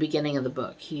in the beginning of the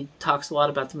book. He talks a lot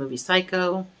about the movie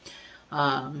Psycho.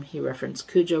 He referenced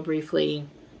Cujo briefly.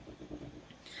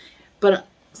 But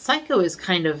Psycho is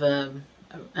kind of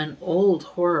an old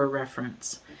horror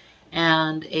reference.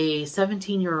 And a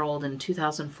 17-year-old in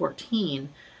 2014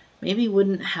 maybe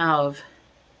wouldn't have,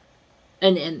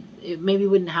 and it maybe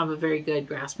wouldn't have a very good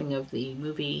grasping of the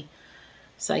movie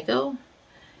Psycho.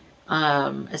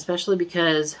 Especially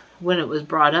because when it was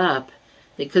brought up,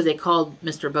 because they called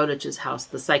Mr. Bowdich's house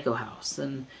the Psycho House,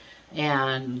 and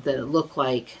that it looked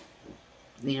like,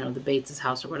 the Bates'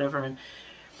 house or whatever,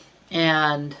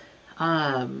 and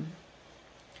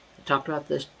talked about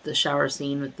the shower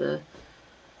scene with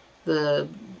the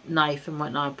knife and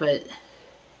whatnot, but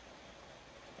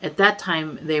at that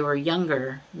time they were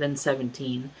younger than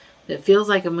 17. It feels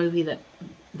like a movie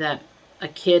that a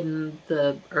kid in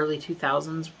the early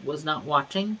 2000s was not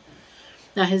watching.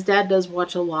 Now, his dad does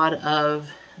watch a lot of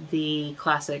the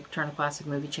Turner Classic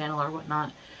Movie Channel or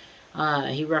whatnot.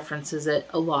 He references it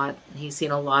a lot. He's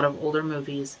seen a lot of older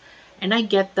movies, and I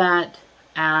get that.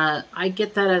 I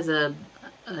get that as a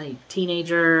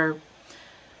teenager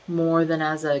more than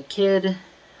as a kid,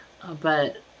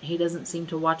 but he doesn't seem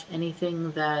to watch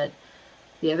anything that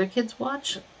the other kids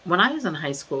watch. When I was in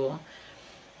high school,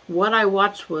 what I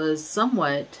watched was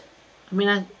somewhat,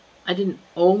 I didn't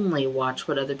only watch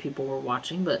what other people were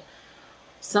watching, but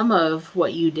some of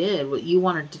what you did, what you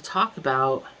wanted to talk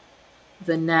about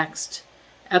the next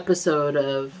episode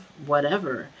of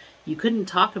whatever. You couldn't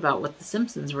talk about what The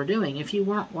Simpsons were doing if you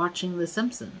weren't watching The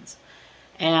Simpsons.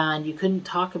 And you couldn't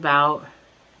talk about,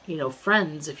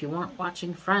 Friends if you weren't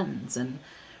watching Friends, and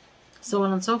so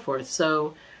on and so forth.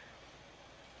 So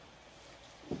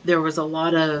there was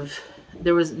none of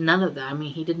that.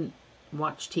 He didn't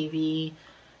watch TV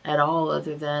at all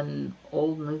other than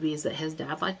old movies that his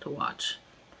dad liked to watch.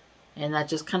 And that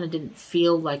just kind of didn't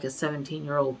feel like a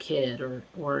 17-year-old kid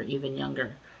or even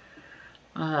younger.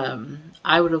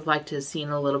 I would have liked to have seen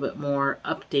a little bit more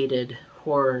updated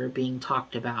horror being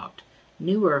talked about.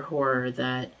 Newer horror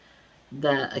that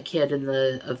a kid of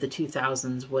the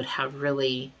 2000s would have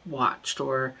really watched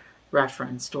or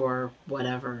referenced or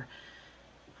whatever.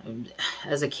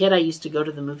 As a kid, I used to go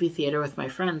to the movie theater with my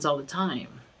friends all the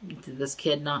time. Did this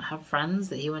kid not have friends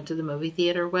that he went to the movie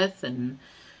theater with? And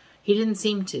he didn't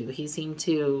seem to. He seemed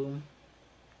to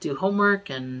do homework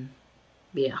and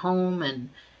be at home, and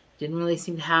didn't really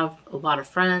seem to have a lot of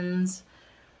friends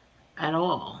at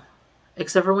all.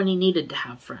 Except for when he needed to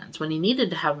have friends. When he needed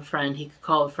to have a friend, he could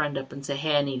call a friend up and say,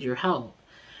 hey, I need your help.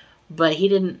 But he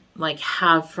didn't,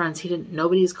 have friends.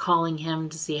 Nobody's calling him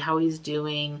to see how he's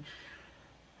doing.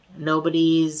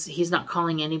 He's not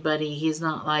calling anybody. He's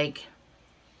not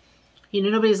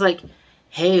nobody's like,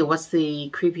 hey, what's the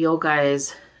creepy old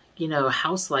guy's,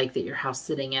 house like that your house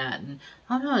sitting at? And,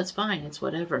 oh no, it's fine. It's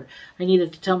whatever. I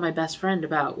needed to tell my best friend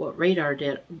about what Radar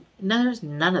did. No, there's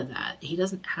none of that. He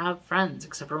doesn't have friends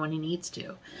except for when he needs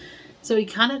to. So he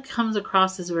kind of comes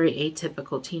across as a very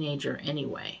atypical teenager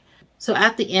anyway. So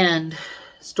at the end,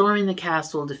 storming the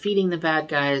castle, defeating the bad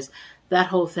guys, that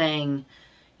whole thing,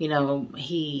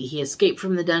 he escaped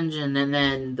from the dungeon, and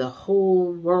then the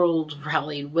whole world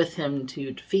rallied with him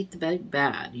to defeat the big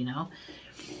bad,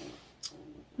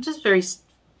 Which is very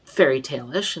fairy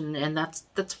tale-ish, and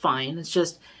that's fine. It's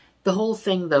just, the whole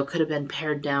thing, though, could have been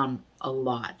pared down a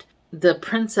lot. The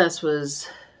princess was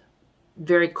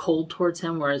very cold towards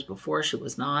him, whereas before she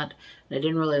was not. And I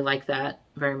didn't really like that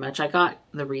very much. I got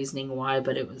the reasoning why,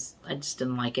 but I just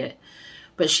didn't like it.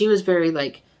 But she was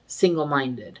very,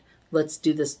 single-minded. let's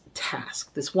do this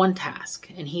task, this one task.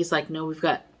 And he's like, no, we've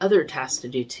got other tasks to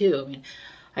do too. I mean,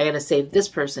 I got to save this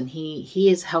person.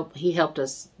 He helped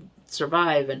us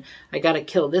survive, and I got to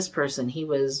kill this person. He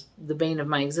was the bane of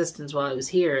my existence while I was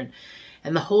here.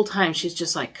 And the whole time she's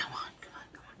just like, come on, come on,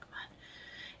 come on, come on.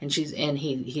 And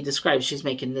he describes she's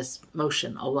making this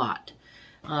motion a lot.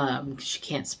 She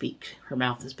can't speak. Her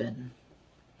mouth has been,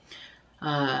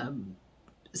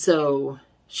 so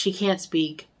she can't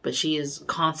speak, but she is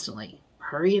constantly,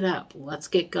 hurry it up. Let's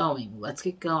get going. Let's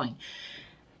get going.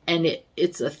 And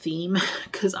it's a theme,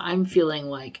 because I'm feeling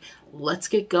like, let's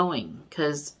get going,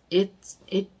 because it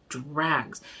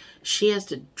drags. She has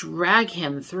to drag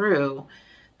him through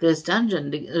this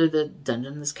dungeon,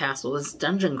 this castle, this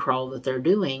dungeon crawl that they're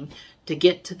doing to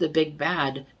get to the big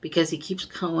bad, because he keeps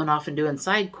going off and doing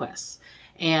side quests.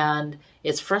 And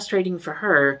it's frustrating for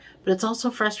her, but it's also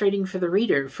frustrating for the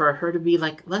reader, for her to be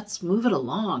like, let's move it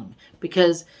along,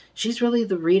 because she's really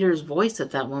the reader's voice at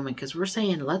that moment, because we're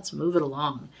saying, let's move it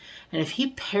along. And if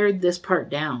he pared this part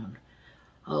down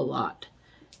a lot,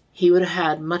 he would have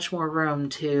had much more room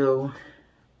to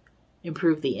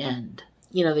improve the end.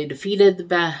 You know, they defeated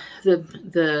the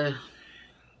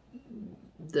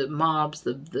mobs,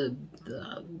 the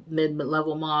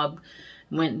mid-level mob,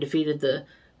 went and defeated the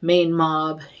main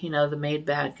mob, you know, the main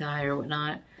bad guy or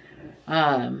whatnot.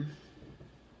 But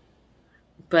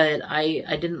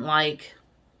I didn't like,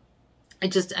 I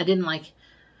didn't like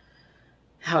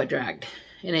how it dragged,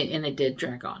 and it did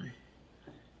drag on.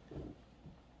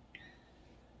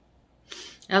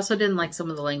 I also didn't like some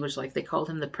of the language, like they called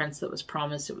him the prince that was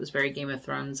promised. It was very Game of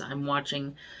Thrones. I'm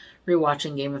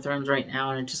rewatching Game of Thrones right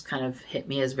now, and it just kind of hit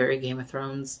me as very Game of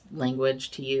Thrones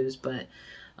language to use. But,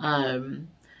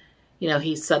 you know,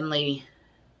 he's suddenly,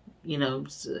 you know,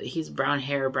 he's a brown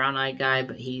hair, brown eyed guy,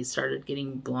 but he started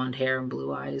getting blonde hair and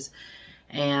blue eyes,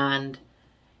 and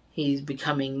he's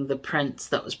becoming the prince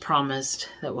that was promised,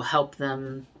 that will help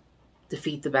them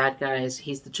defeat the bad guys.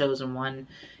 He's the chosen one,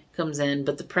 comes in,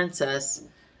 but the princess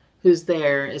who's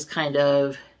there is kind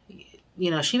of, you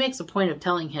know, she makes a point of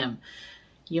telling him,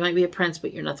 you might be a prince,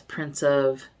 but you're not the prince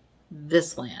of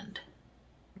this land.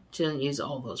 She doesn't use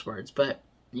all those words, but,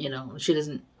 you know,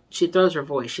 she throws her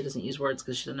voice. She doesn't use words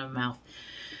because she doesn't have a mouth.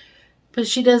 But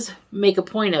she does make a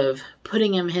point of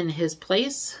putting him in his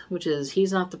place, which is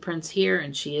he's not the prince here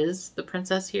and she is the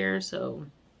princess here. So,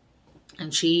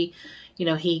 and she, you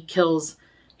know, he kills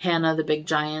Hannah, the big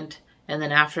giant. And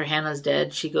then after Hannah's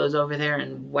dead, she goes over there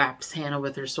and whaps Hannah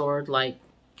with her sword, like,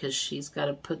 because she's got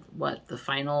to put,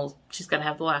 she's got to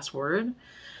have the last word.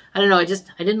 I don't know, I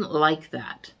didn't like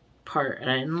that part,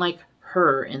 and I didn't like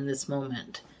her in this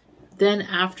moment. Then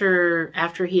after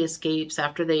he escapes,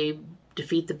 after they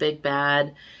defeat the big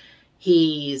bad,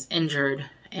 he's injured,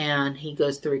 and he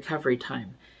goes through recovery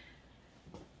time.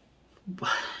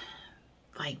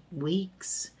 Like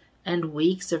weeks and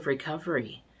weeks of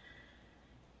recovery.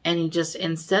 And he just,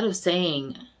 instead of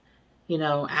saying, you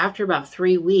know, after about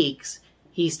 3 weeks,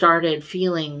 he started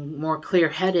feeling more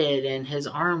clear-headed and his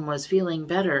arm was feeling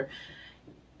better,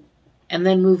 and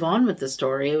then move on with the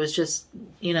story. It was just,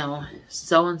 you know,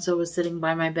 so-and-so was sitting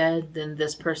by my bed, then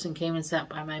this person came and sat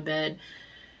by my bed,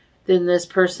 then this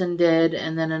person did,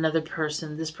 and then another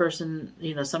person. This person,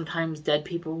 you know, sometimes dead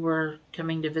people were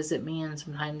coming to visit me, and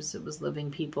sometimes it was living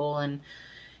people, and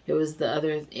it was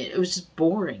it was just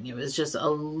boring. It was just a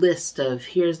list of,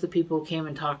 here's the people who came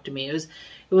and talked to me. It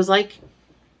was like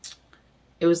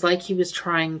he was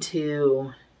trying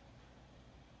to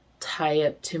tie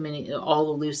up all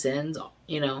the loose ends,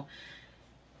 you know.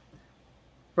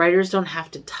 Writers don't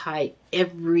have to tie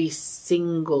every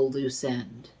single loose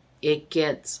end. It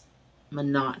gets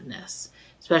monotonous,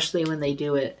 especially when they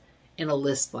do it in a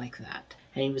list like that.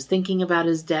 And he was thinking about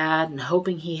his dad and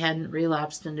hoping he hadn't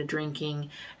relapsed into drinking.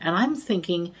 And I'm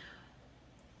thinking,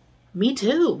 me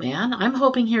too, man. I'm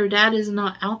hoping your dad is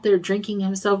not out there drinking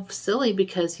himself silly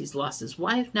because he's lost his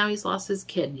wife. Now he's lost his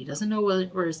kid. And he doesn't know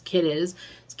where his kid is.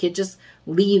 His kid just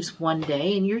leaves one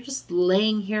day and you're just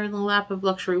laying here in the lap of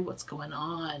luxury. What's going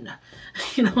on?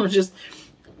 You know, just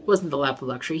wasn't the lap of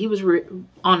luxury. He was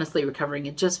honestly recovering.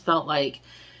 It just felt like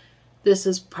this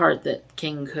is part that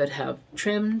King could have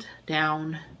trimmed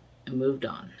down and moved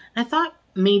on. I thought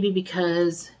maybe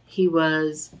because he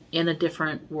was in a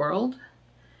different world,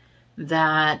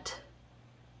 that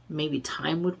maybe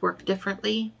time would work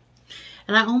differently.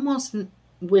 And I almost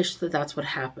wish that that's what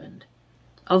happened.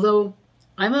 Although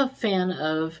I'm a fan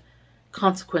of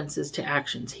consequences to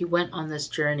actions. He went on this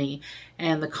journey,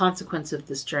 and the consequence of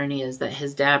this journey is that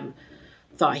his dad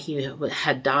thought he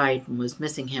had died and was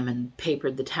missing him, and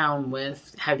papered the town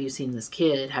with, have you seen this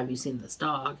kid? Have you seen this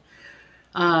dog?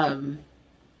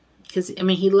 because, I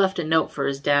mean, he left a note for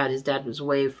his dad. His dad was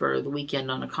away for the weekend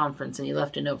on a conference, and he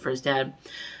left a note for his dad.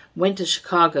 Went to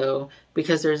Chicago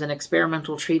because there's an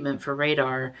experimental treatment for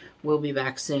radar. We'll be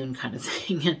back soon, kind of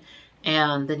thing.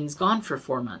 And then he's gone for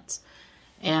 4 months.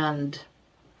 And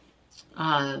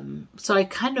so I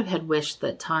kind of had wished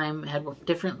that time had worked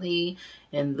differently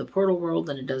in the portal world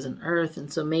than it does in Earth.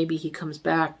 And so maybe he comes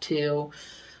back to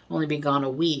only be gone a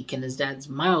week, and his dad's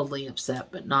mildly upset,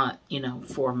 but not,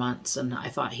 4 months. And I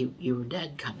thought you were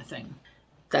dead, kind of thing.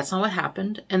 That's not what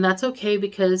happened. And that's okay,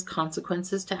 because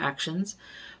consequences to actions.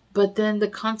 But then the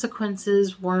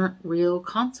consequences weren't real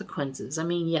consequences. I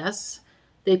mean, yes,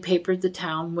 they papered the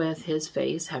town with his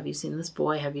face. Have you seen this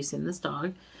boy? Have you seen this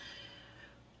dog?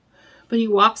 But he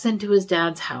walks into his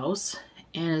dad's house,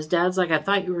 and his dad's like, I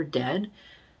thought you were dead.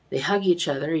 They hug each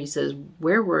other. He says,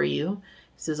 where were you?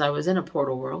 He says, I was in a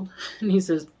portal world. And he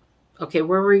says, okay,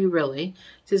 where were you really? He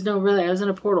says, no, really, I was in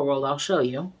a portal world. I'll show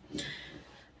you.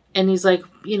 And he's like,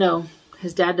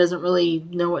 his dad doesn't really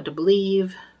know what to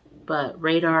believe. But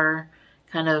radar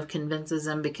kind of convinces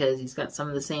him, because he's got some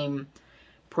of the same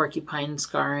porcupine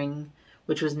scarring,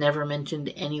 which was never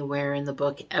mentioned anywhere in the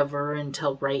book ever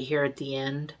until right here at the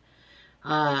end.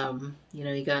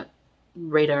 You got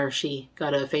radar. She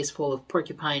got a face full of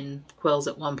porcupine quills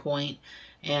at one point,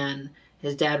 and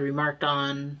his dad remarked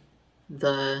on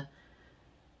the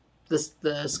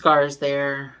scars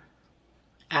there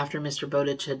after Mr.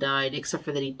 Bowdich had died, except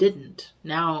for that he didn't.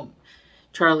 Now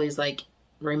Charlie's like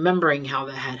remembering how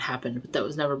that had happened, but that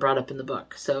was never brought up in the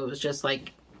book. So it was just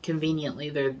like conveniently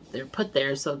they're put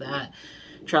there so that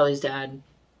Charlie's dad,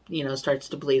 starts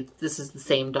to believe this is the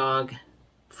same dog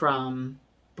from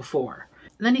before.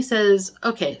 And then he says,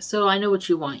 okay, so I know what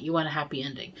you want. You want a happy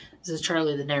ending. This is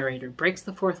Charlie, the narrator, breaks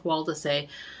the fourth wall to say,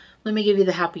 let me give you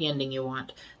the happy ending you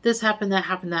want. This happened, that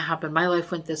happened, that happened. My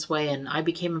life went this way, and I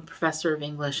became a professor of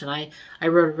English, and I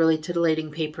wrote a really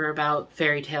titillating paper about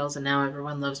fairy tales, and now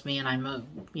everyone loves me, and I'm a,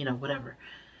 whatever.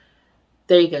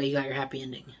 There you go, you got your happy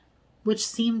ending. Which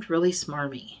seemed really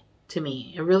smarmy to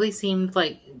me. It really seemed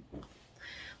like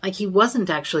he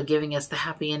wasn't actually giving us the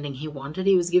happy ending he wanted.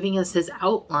 He was giving us his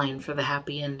outline for the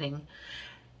happy ending.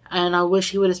 And I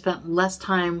wish he would have spent less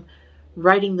time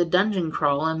writing the dungeon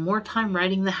crawl and more time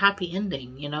writing the happy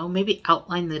ending. Maybe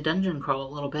outline the dungeon crawl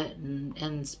a little bit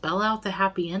and spell out the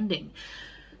happy ending.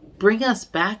 Bring us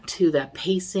back to that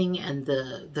pacing and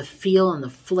the feel and the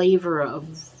flavor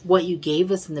of what you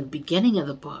gave us in the beginning of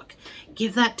the book.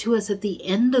 Give that to us at the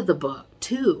end of the book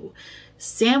too.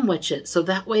 Sandwich it so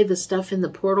that way the stuff in the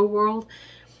portal world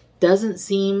doesn't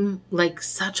seem like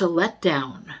such a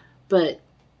letdown. But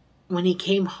when he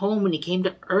came home, when he came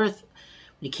to Earth,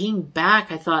 when he came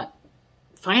back, I thought,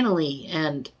 finally,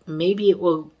 and maybe it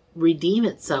will redeem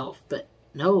itself. But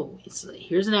no,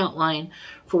 here's an outline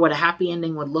for what a happy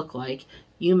ending would look like.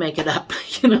 You make it up.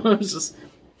 It's just...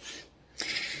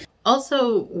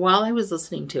 Also, while I was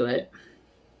listening to it,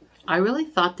 I really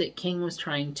thought that King was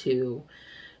trying to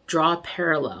draw a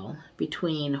parallel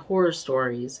between horror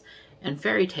stories and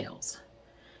fairy tales.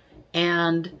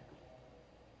 And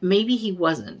maybe he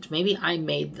wasn't. Maybe I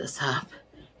made this up,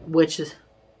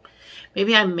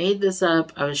 maybe I made this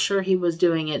up. I was sure he was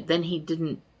doing it. Then he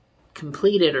didn't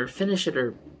complete it or finish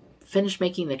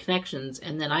making the connections.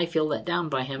 And then I feel let down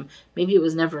by him. Maybe it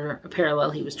was never a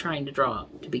parallel he was trying to draw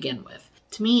to begin with.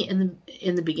 To me,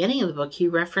 in the beginning of the book, he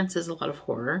references a lot of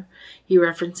horror. He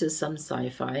references some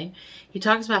sci-fi. He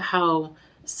talks about how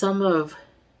some of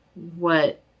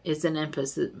what is in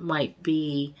Empus might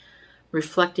be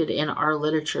reflected in our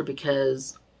literature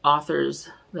because authors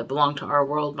that belong to our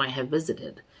world might have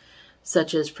visited,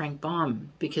 such as Frank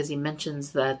Baum, because he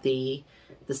mentions that the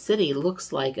city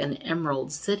looks like an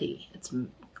emerald city. It's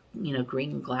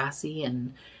green and glassy,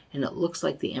 and it looks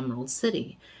like the Emerald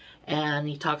City. And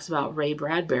he talks about Ray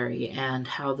Bradbury and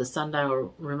how the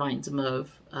sundial reminds him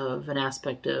of an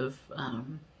aspect of,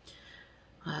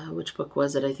 which book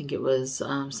was it? I think it was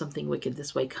Something Wicked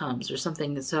This Way Comes or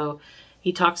something. So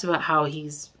he talks about how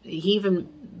Mr.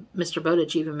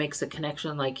 Bowdich even makes a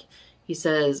connection. Like he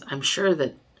says, I'm sure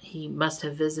that he must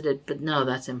have visited, but no,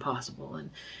 that's impossible.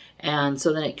 And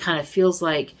so then it kind of feels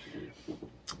like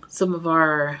some of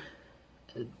our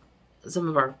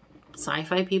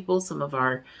sci-fi people, some of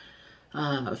our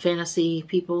fantasy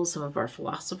people, some of our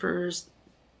philosophers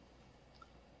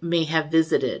may have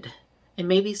visited. And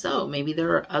maybe so. Maybe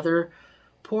there are other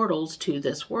portals to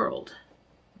this world.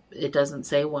 It doesn't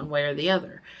say one way or the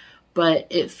other. But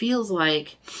it feels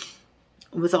like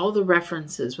with all the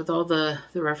references, with all the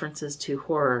references to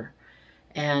horror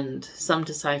and some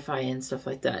to sci-fi and stuff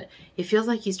like that, it feels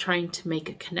like he's trying to make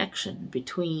a connection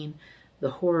between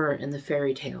the horror and the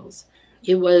fairy tales.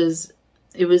 it was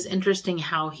interesting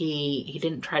how he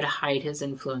didn't try to hide his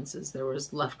influences. There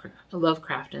was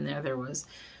Lovecraft in there. There was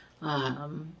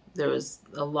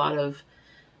a lot of,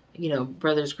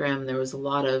 Brothers Grimm. There was a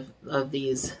lot of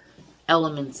these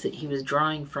elements that he was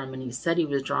drawing from, and he said he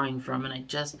was drawing from, and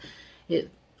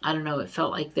I don't know, it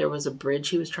felt like there was a bridge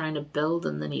he was trying to build,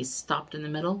 and then he stopped in the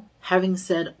middle. Having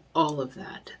said all of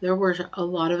that, there were a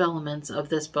lot of elements of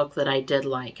this book that I did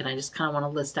like, and I just kind of want to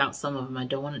list out some of them. I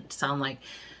don't want it to sound like,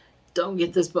 don't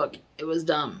get this book, it was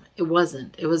dumb. It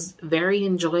wasn't. It was very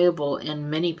enjoyable in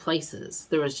many places.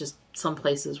 There was just some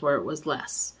places where it was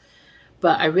less.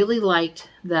 But I really liked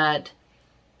that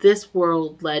this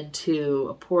world led to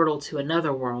a portal to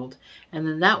another world, and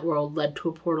then that world led to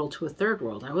a portal to a third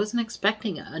world. I wasn't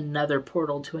expecting another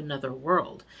portal to another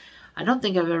world. I don't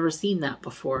think I've ever seen that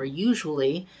before.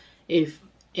 Usually, if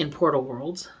in portal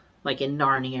worlds, like in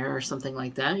Narnia or something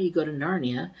like that, you go to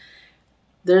Narnia,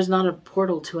 there's not a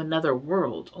portal to another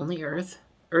world, only Earth.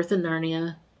 Earth and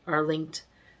Narnia are linked,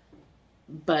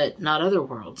 but not other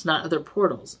worlds, not other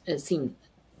portals, it seems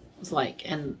like.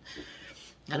 And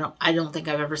I don't think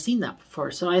I've ever seen that before.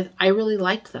 So I really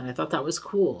liked that. I thought that was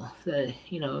cool. That,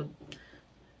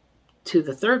 to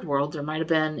the third world, there might have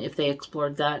been, if they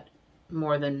explored that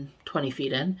more than 20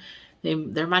 feet in,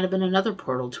 there might have been another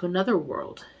portal to another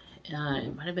world.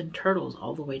 It might have been turtles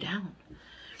all the way down.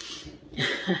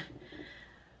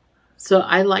 So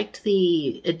I liked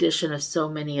the addition of so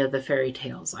many of the fairy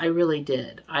tales. I really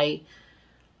did. I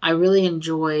really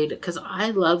enjoyed, because I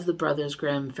love the Brothers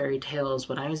Grimm fairy tales.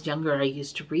 When I was younger, I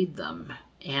used to read them,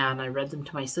 and I read them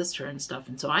to my sister and stuff.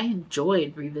 And so I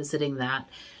enjoyed revisiting that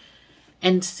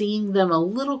and seeing them a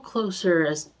little closer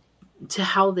as to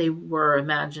how they were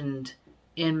imagined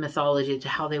in mythology, to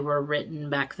how they were written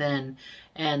back then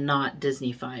and not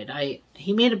Disney-fied.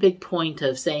 He made a big point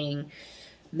of saying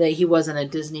that he wasn't a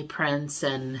Disney prince,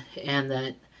 and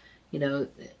that,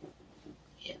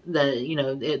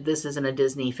 this isn't a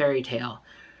Disney fairy tale.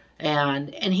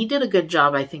 And he did a good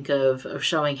job, I think, of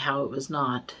showing how it was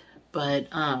not. But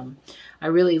I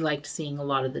really liked seeing a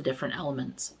lot of the different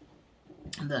elements.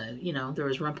 There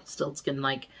was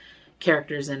Rumpelstiltskin-like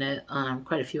characters in it.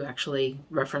 Quite a few, actually,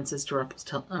 references to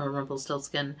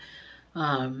Rumpelstiltskin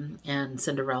and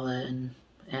Cinderella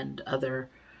and other.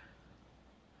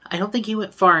 I don't think he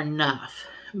went far enough,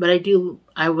 but I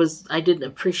did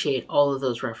appreciate all of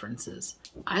those references.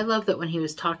 I love that when he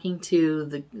was talking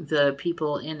to the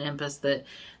people in Empus, that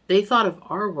they thought of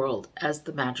our world as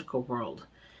the magical world.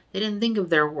 They didn't think of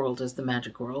their world as the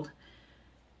magic world.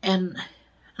 And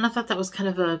I thought that was kind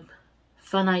of a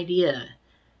fun idea.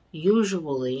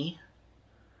 Usually,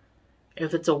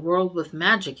 if it's a world with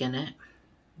magic in it,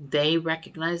 they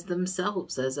recognize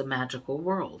themselves as a magical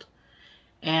world.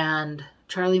 And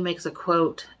Charlie makes a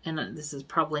quote, and this is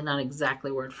probably not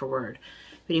exactly word for word,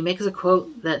 but he makes a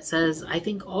quote that says, "I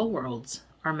think all worlds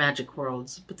are magic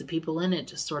worlds, but the people in it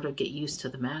just sort of get used to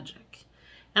the magic."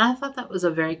 And I thought that was a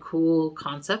very cool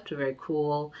concept, a very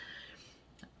cool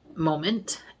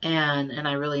moment, and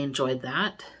I really enjoyed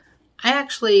that.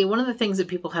 One of the things that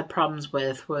people had problems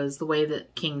with was the way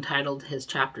that King titled his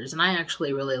chapters, and I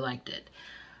actually really liked it.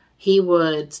 He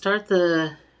would start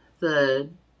the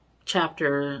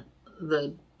chapter,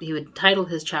 he would title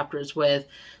his chapters with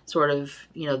sort of,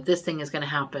 this thing is going to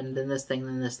happen, then this thing,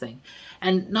 then this thing.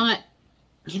 And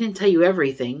he didn't tell you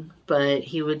everything, but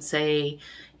he would say,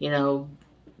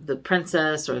 the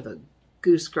princess or the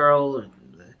goose girl or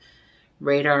the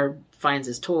radar finds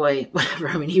his toy, whatever.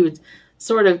 I mean, he would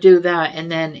sort of do that.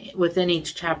 And then within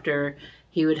each chapter,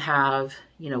 he would have,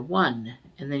 one,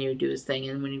 and then he would do his thing.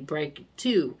 And when you break,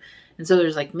 two. And so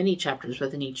there's like mini chapters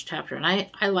within each chapter. And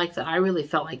I like that. I really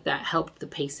felt like that helped the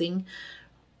pacing.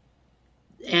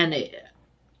 And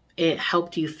it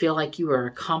helped you feel like you were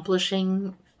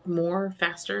accomplishing more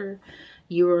faster.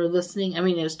 You were listening. I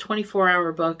mean, it was a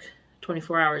 24-hour book,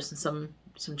 24 hours and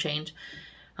some change.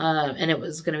 And it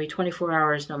was going to be 24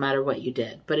 hours no matter what you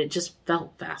did. But it just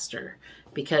felt faster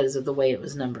because of the way it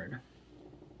was numbered.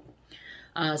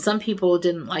 Some people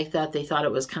didn't like that. They thought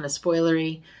it was kind of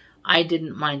spoilery. I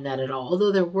didn't mind that at all.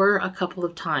 Although there were a couple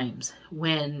of times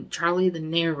when Charlie, the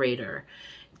narrator,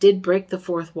 did break the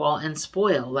fourth wall and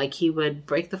spoil. Like he would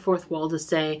break the fourth wall to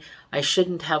say, I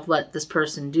shouldn't have let this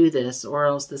person do this, or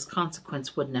else this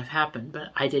consequence wouldn't have happened, but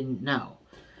I didn't know.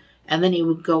 And then he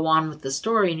would go on with the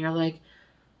story, and you're like,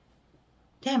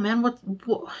 damn, man,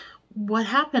 what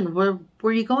happened? Where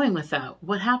are you going with that?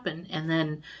 What happened? And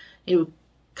then it would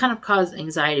kind of cause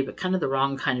anxiety, but kind of the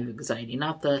wrong kind of anxiety.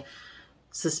 Not the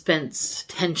suspense,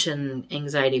 tension,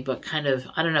 anxiety, but kind of,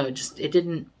 I don't know,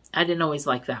 I didn't always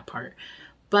like that part.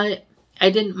 But I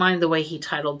didn't mind the way he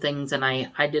titled things, and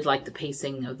I did like the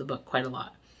pacing of the book quite a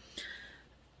lot.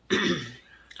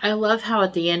 I love how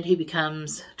at the end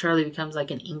Charlie becomes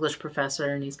like an English professor,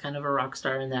 and he's kind of a rock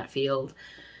star in that field.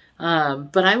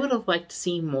 But I would have liked to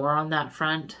see more on that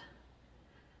front.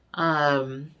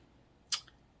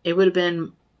 It would have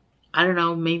been, I don't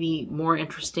know, maybe more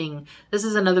interesting. This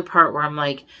is another part where I'm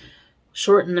like,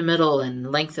 short in the middle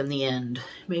and length in the end.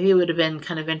 Maybe it would have been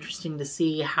kind of interesting to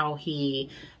see how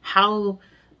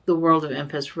the world of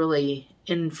Empus really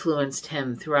influenced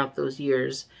him throughout those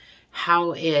years.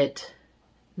 How it,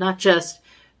 not just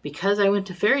because I went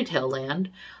to fairy tale land,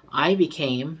 I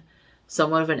became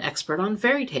somewhat of an expert on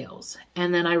fairy tales.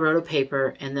 And then I wrote a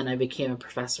paper, and then I became a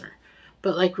professor.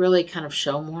 But like really kind of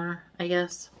show more, I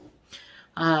guess.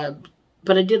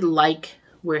 But I did like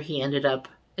where he ended up.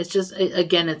 It's just,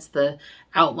 again, it's the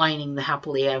outlining the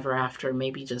happily ever after.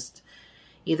 Maybe just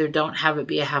either don't have it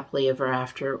be a happily ever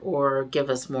after, or give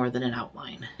us more than an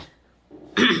outline.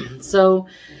 So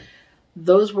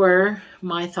those were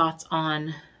my thoughts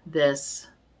on this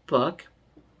book.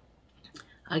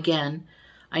 Again,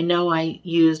 I know I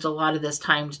used a lot of this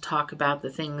time to talk about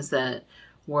the things that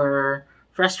were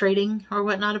frustrating or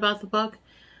whatnot about the book,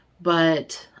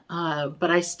 but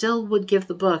I still would give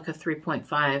the book a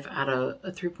 3.5 out of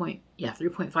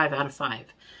 3.5 out of 5.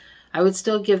 I would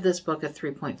still give this book a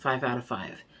 3.5 out of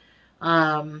 5.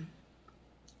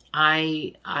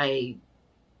 I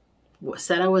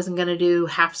said I wasn't going to do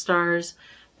half stars,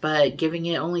 but giving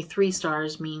it only 3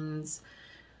 stars means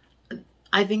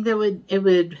I think that it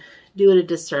would do it a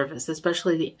disservice,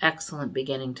 especially the excellent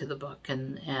beginning to the book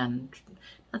and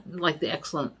like the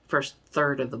excellent first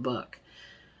third of the book.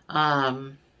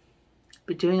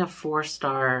 But doing a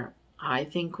 4-star, I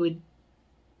think would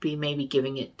be maybe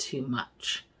giving it too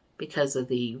much because of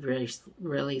the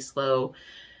really slow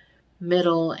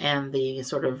middle and the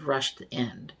sort of rushed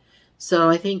end. So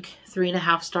I think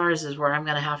 3.5 stars is where I'm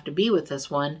going to have to be with this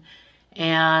one.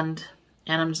 And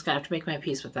I'm just going to have to make my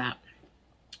peace with that.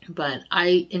 But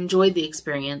I enjoyed the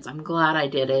experience. I'm glad I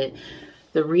did it.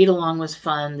 The read along was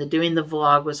fun. Doing the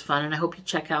vlog was fun. And I hope you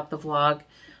check out the vlog.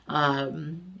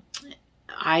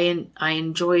 I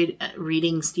enjoyed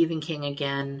reading Stephen King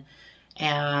again,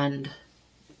 and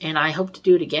I hope to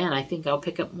do it again. I think I'll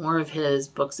pick up more of his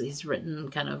books that he's written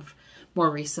kind of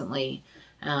more recently,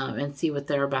 and see what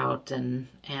they're about, and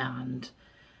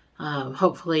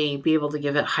hopefully be able to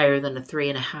give it higher than a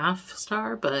 3.5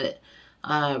 star. But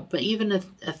even a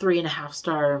 3.5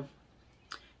 star,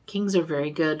 King's a very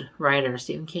good writer.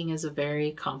 Stephen King is a very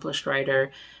accomplished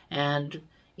writer, and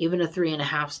even a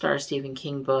 3.5 star Stephen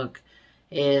King book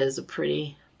is a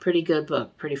pretty good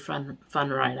book, pretty fun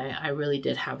ride. I really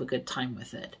did have a good time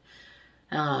with it.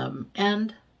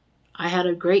 And I had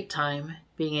a great time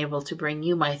being able to bring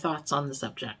you my thoughts on the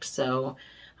subject. So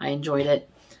I enjoyed it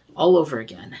all over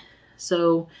again.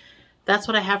 So that's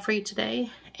what I have for you today.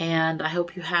 And I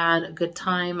hope you had a good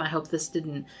time. I hope this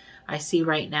didn't, I see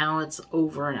right now it's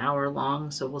over an hour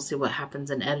long, so we'll see what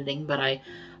happens in editing. But I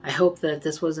hope that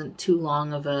this wasn't too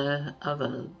long of a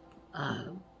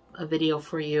video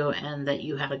for you, and that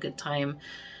you had a good time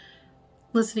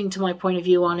listening to my point of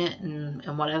view on it,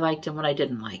 and what I liked and what I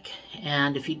didn't like.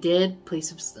 And if you did,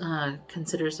 please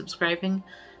consider subscribing.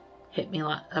 Hit me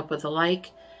up with a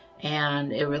like,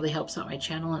 and it really helps out my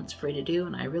channel, and it's free to do,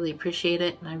 and I really appreciate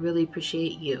it, and I really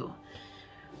appreciate you.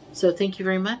 So thank you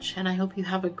very much, and I hope you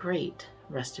have a great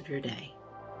rest of your day.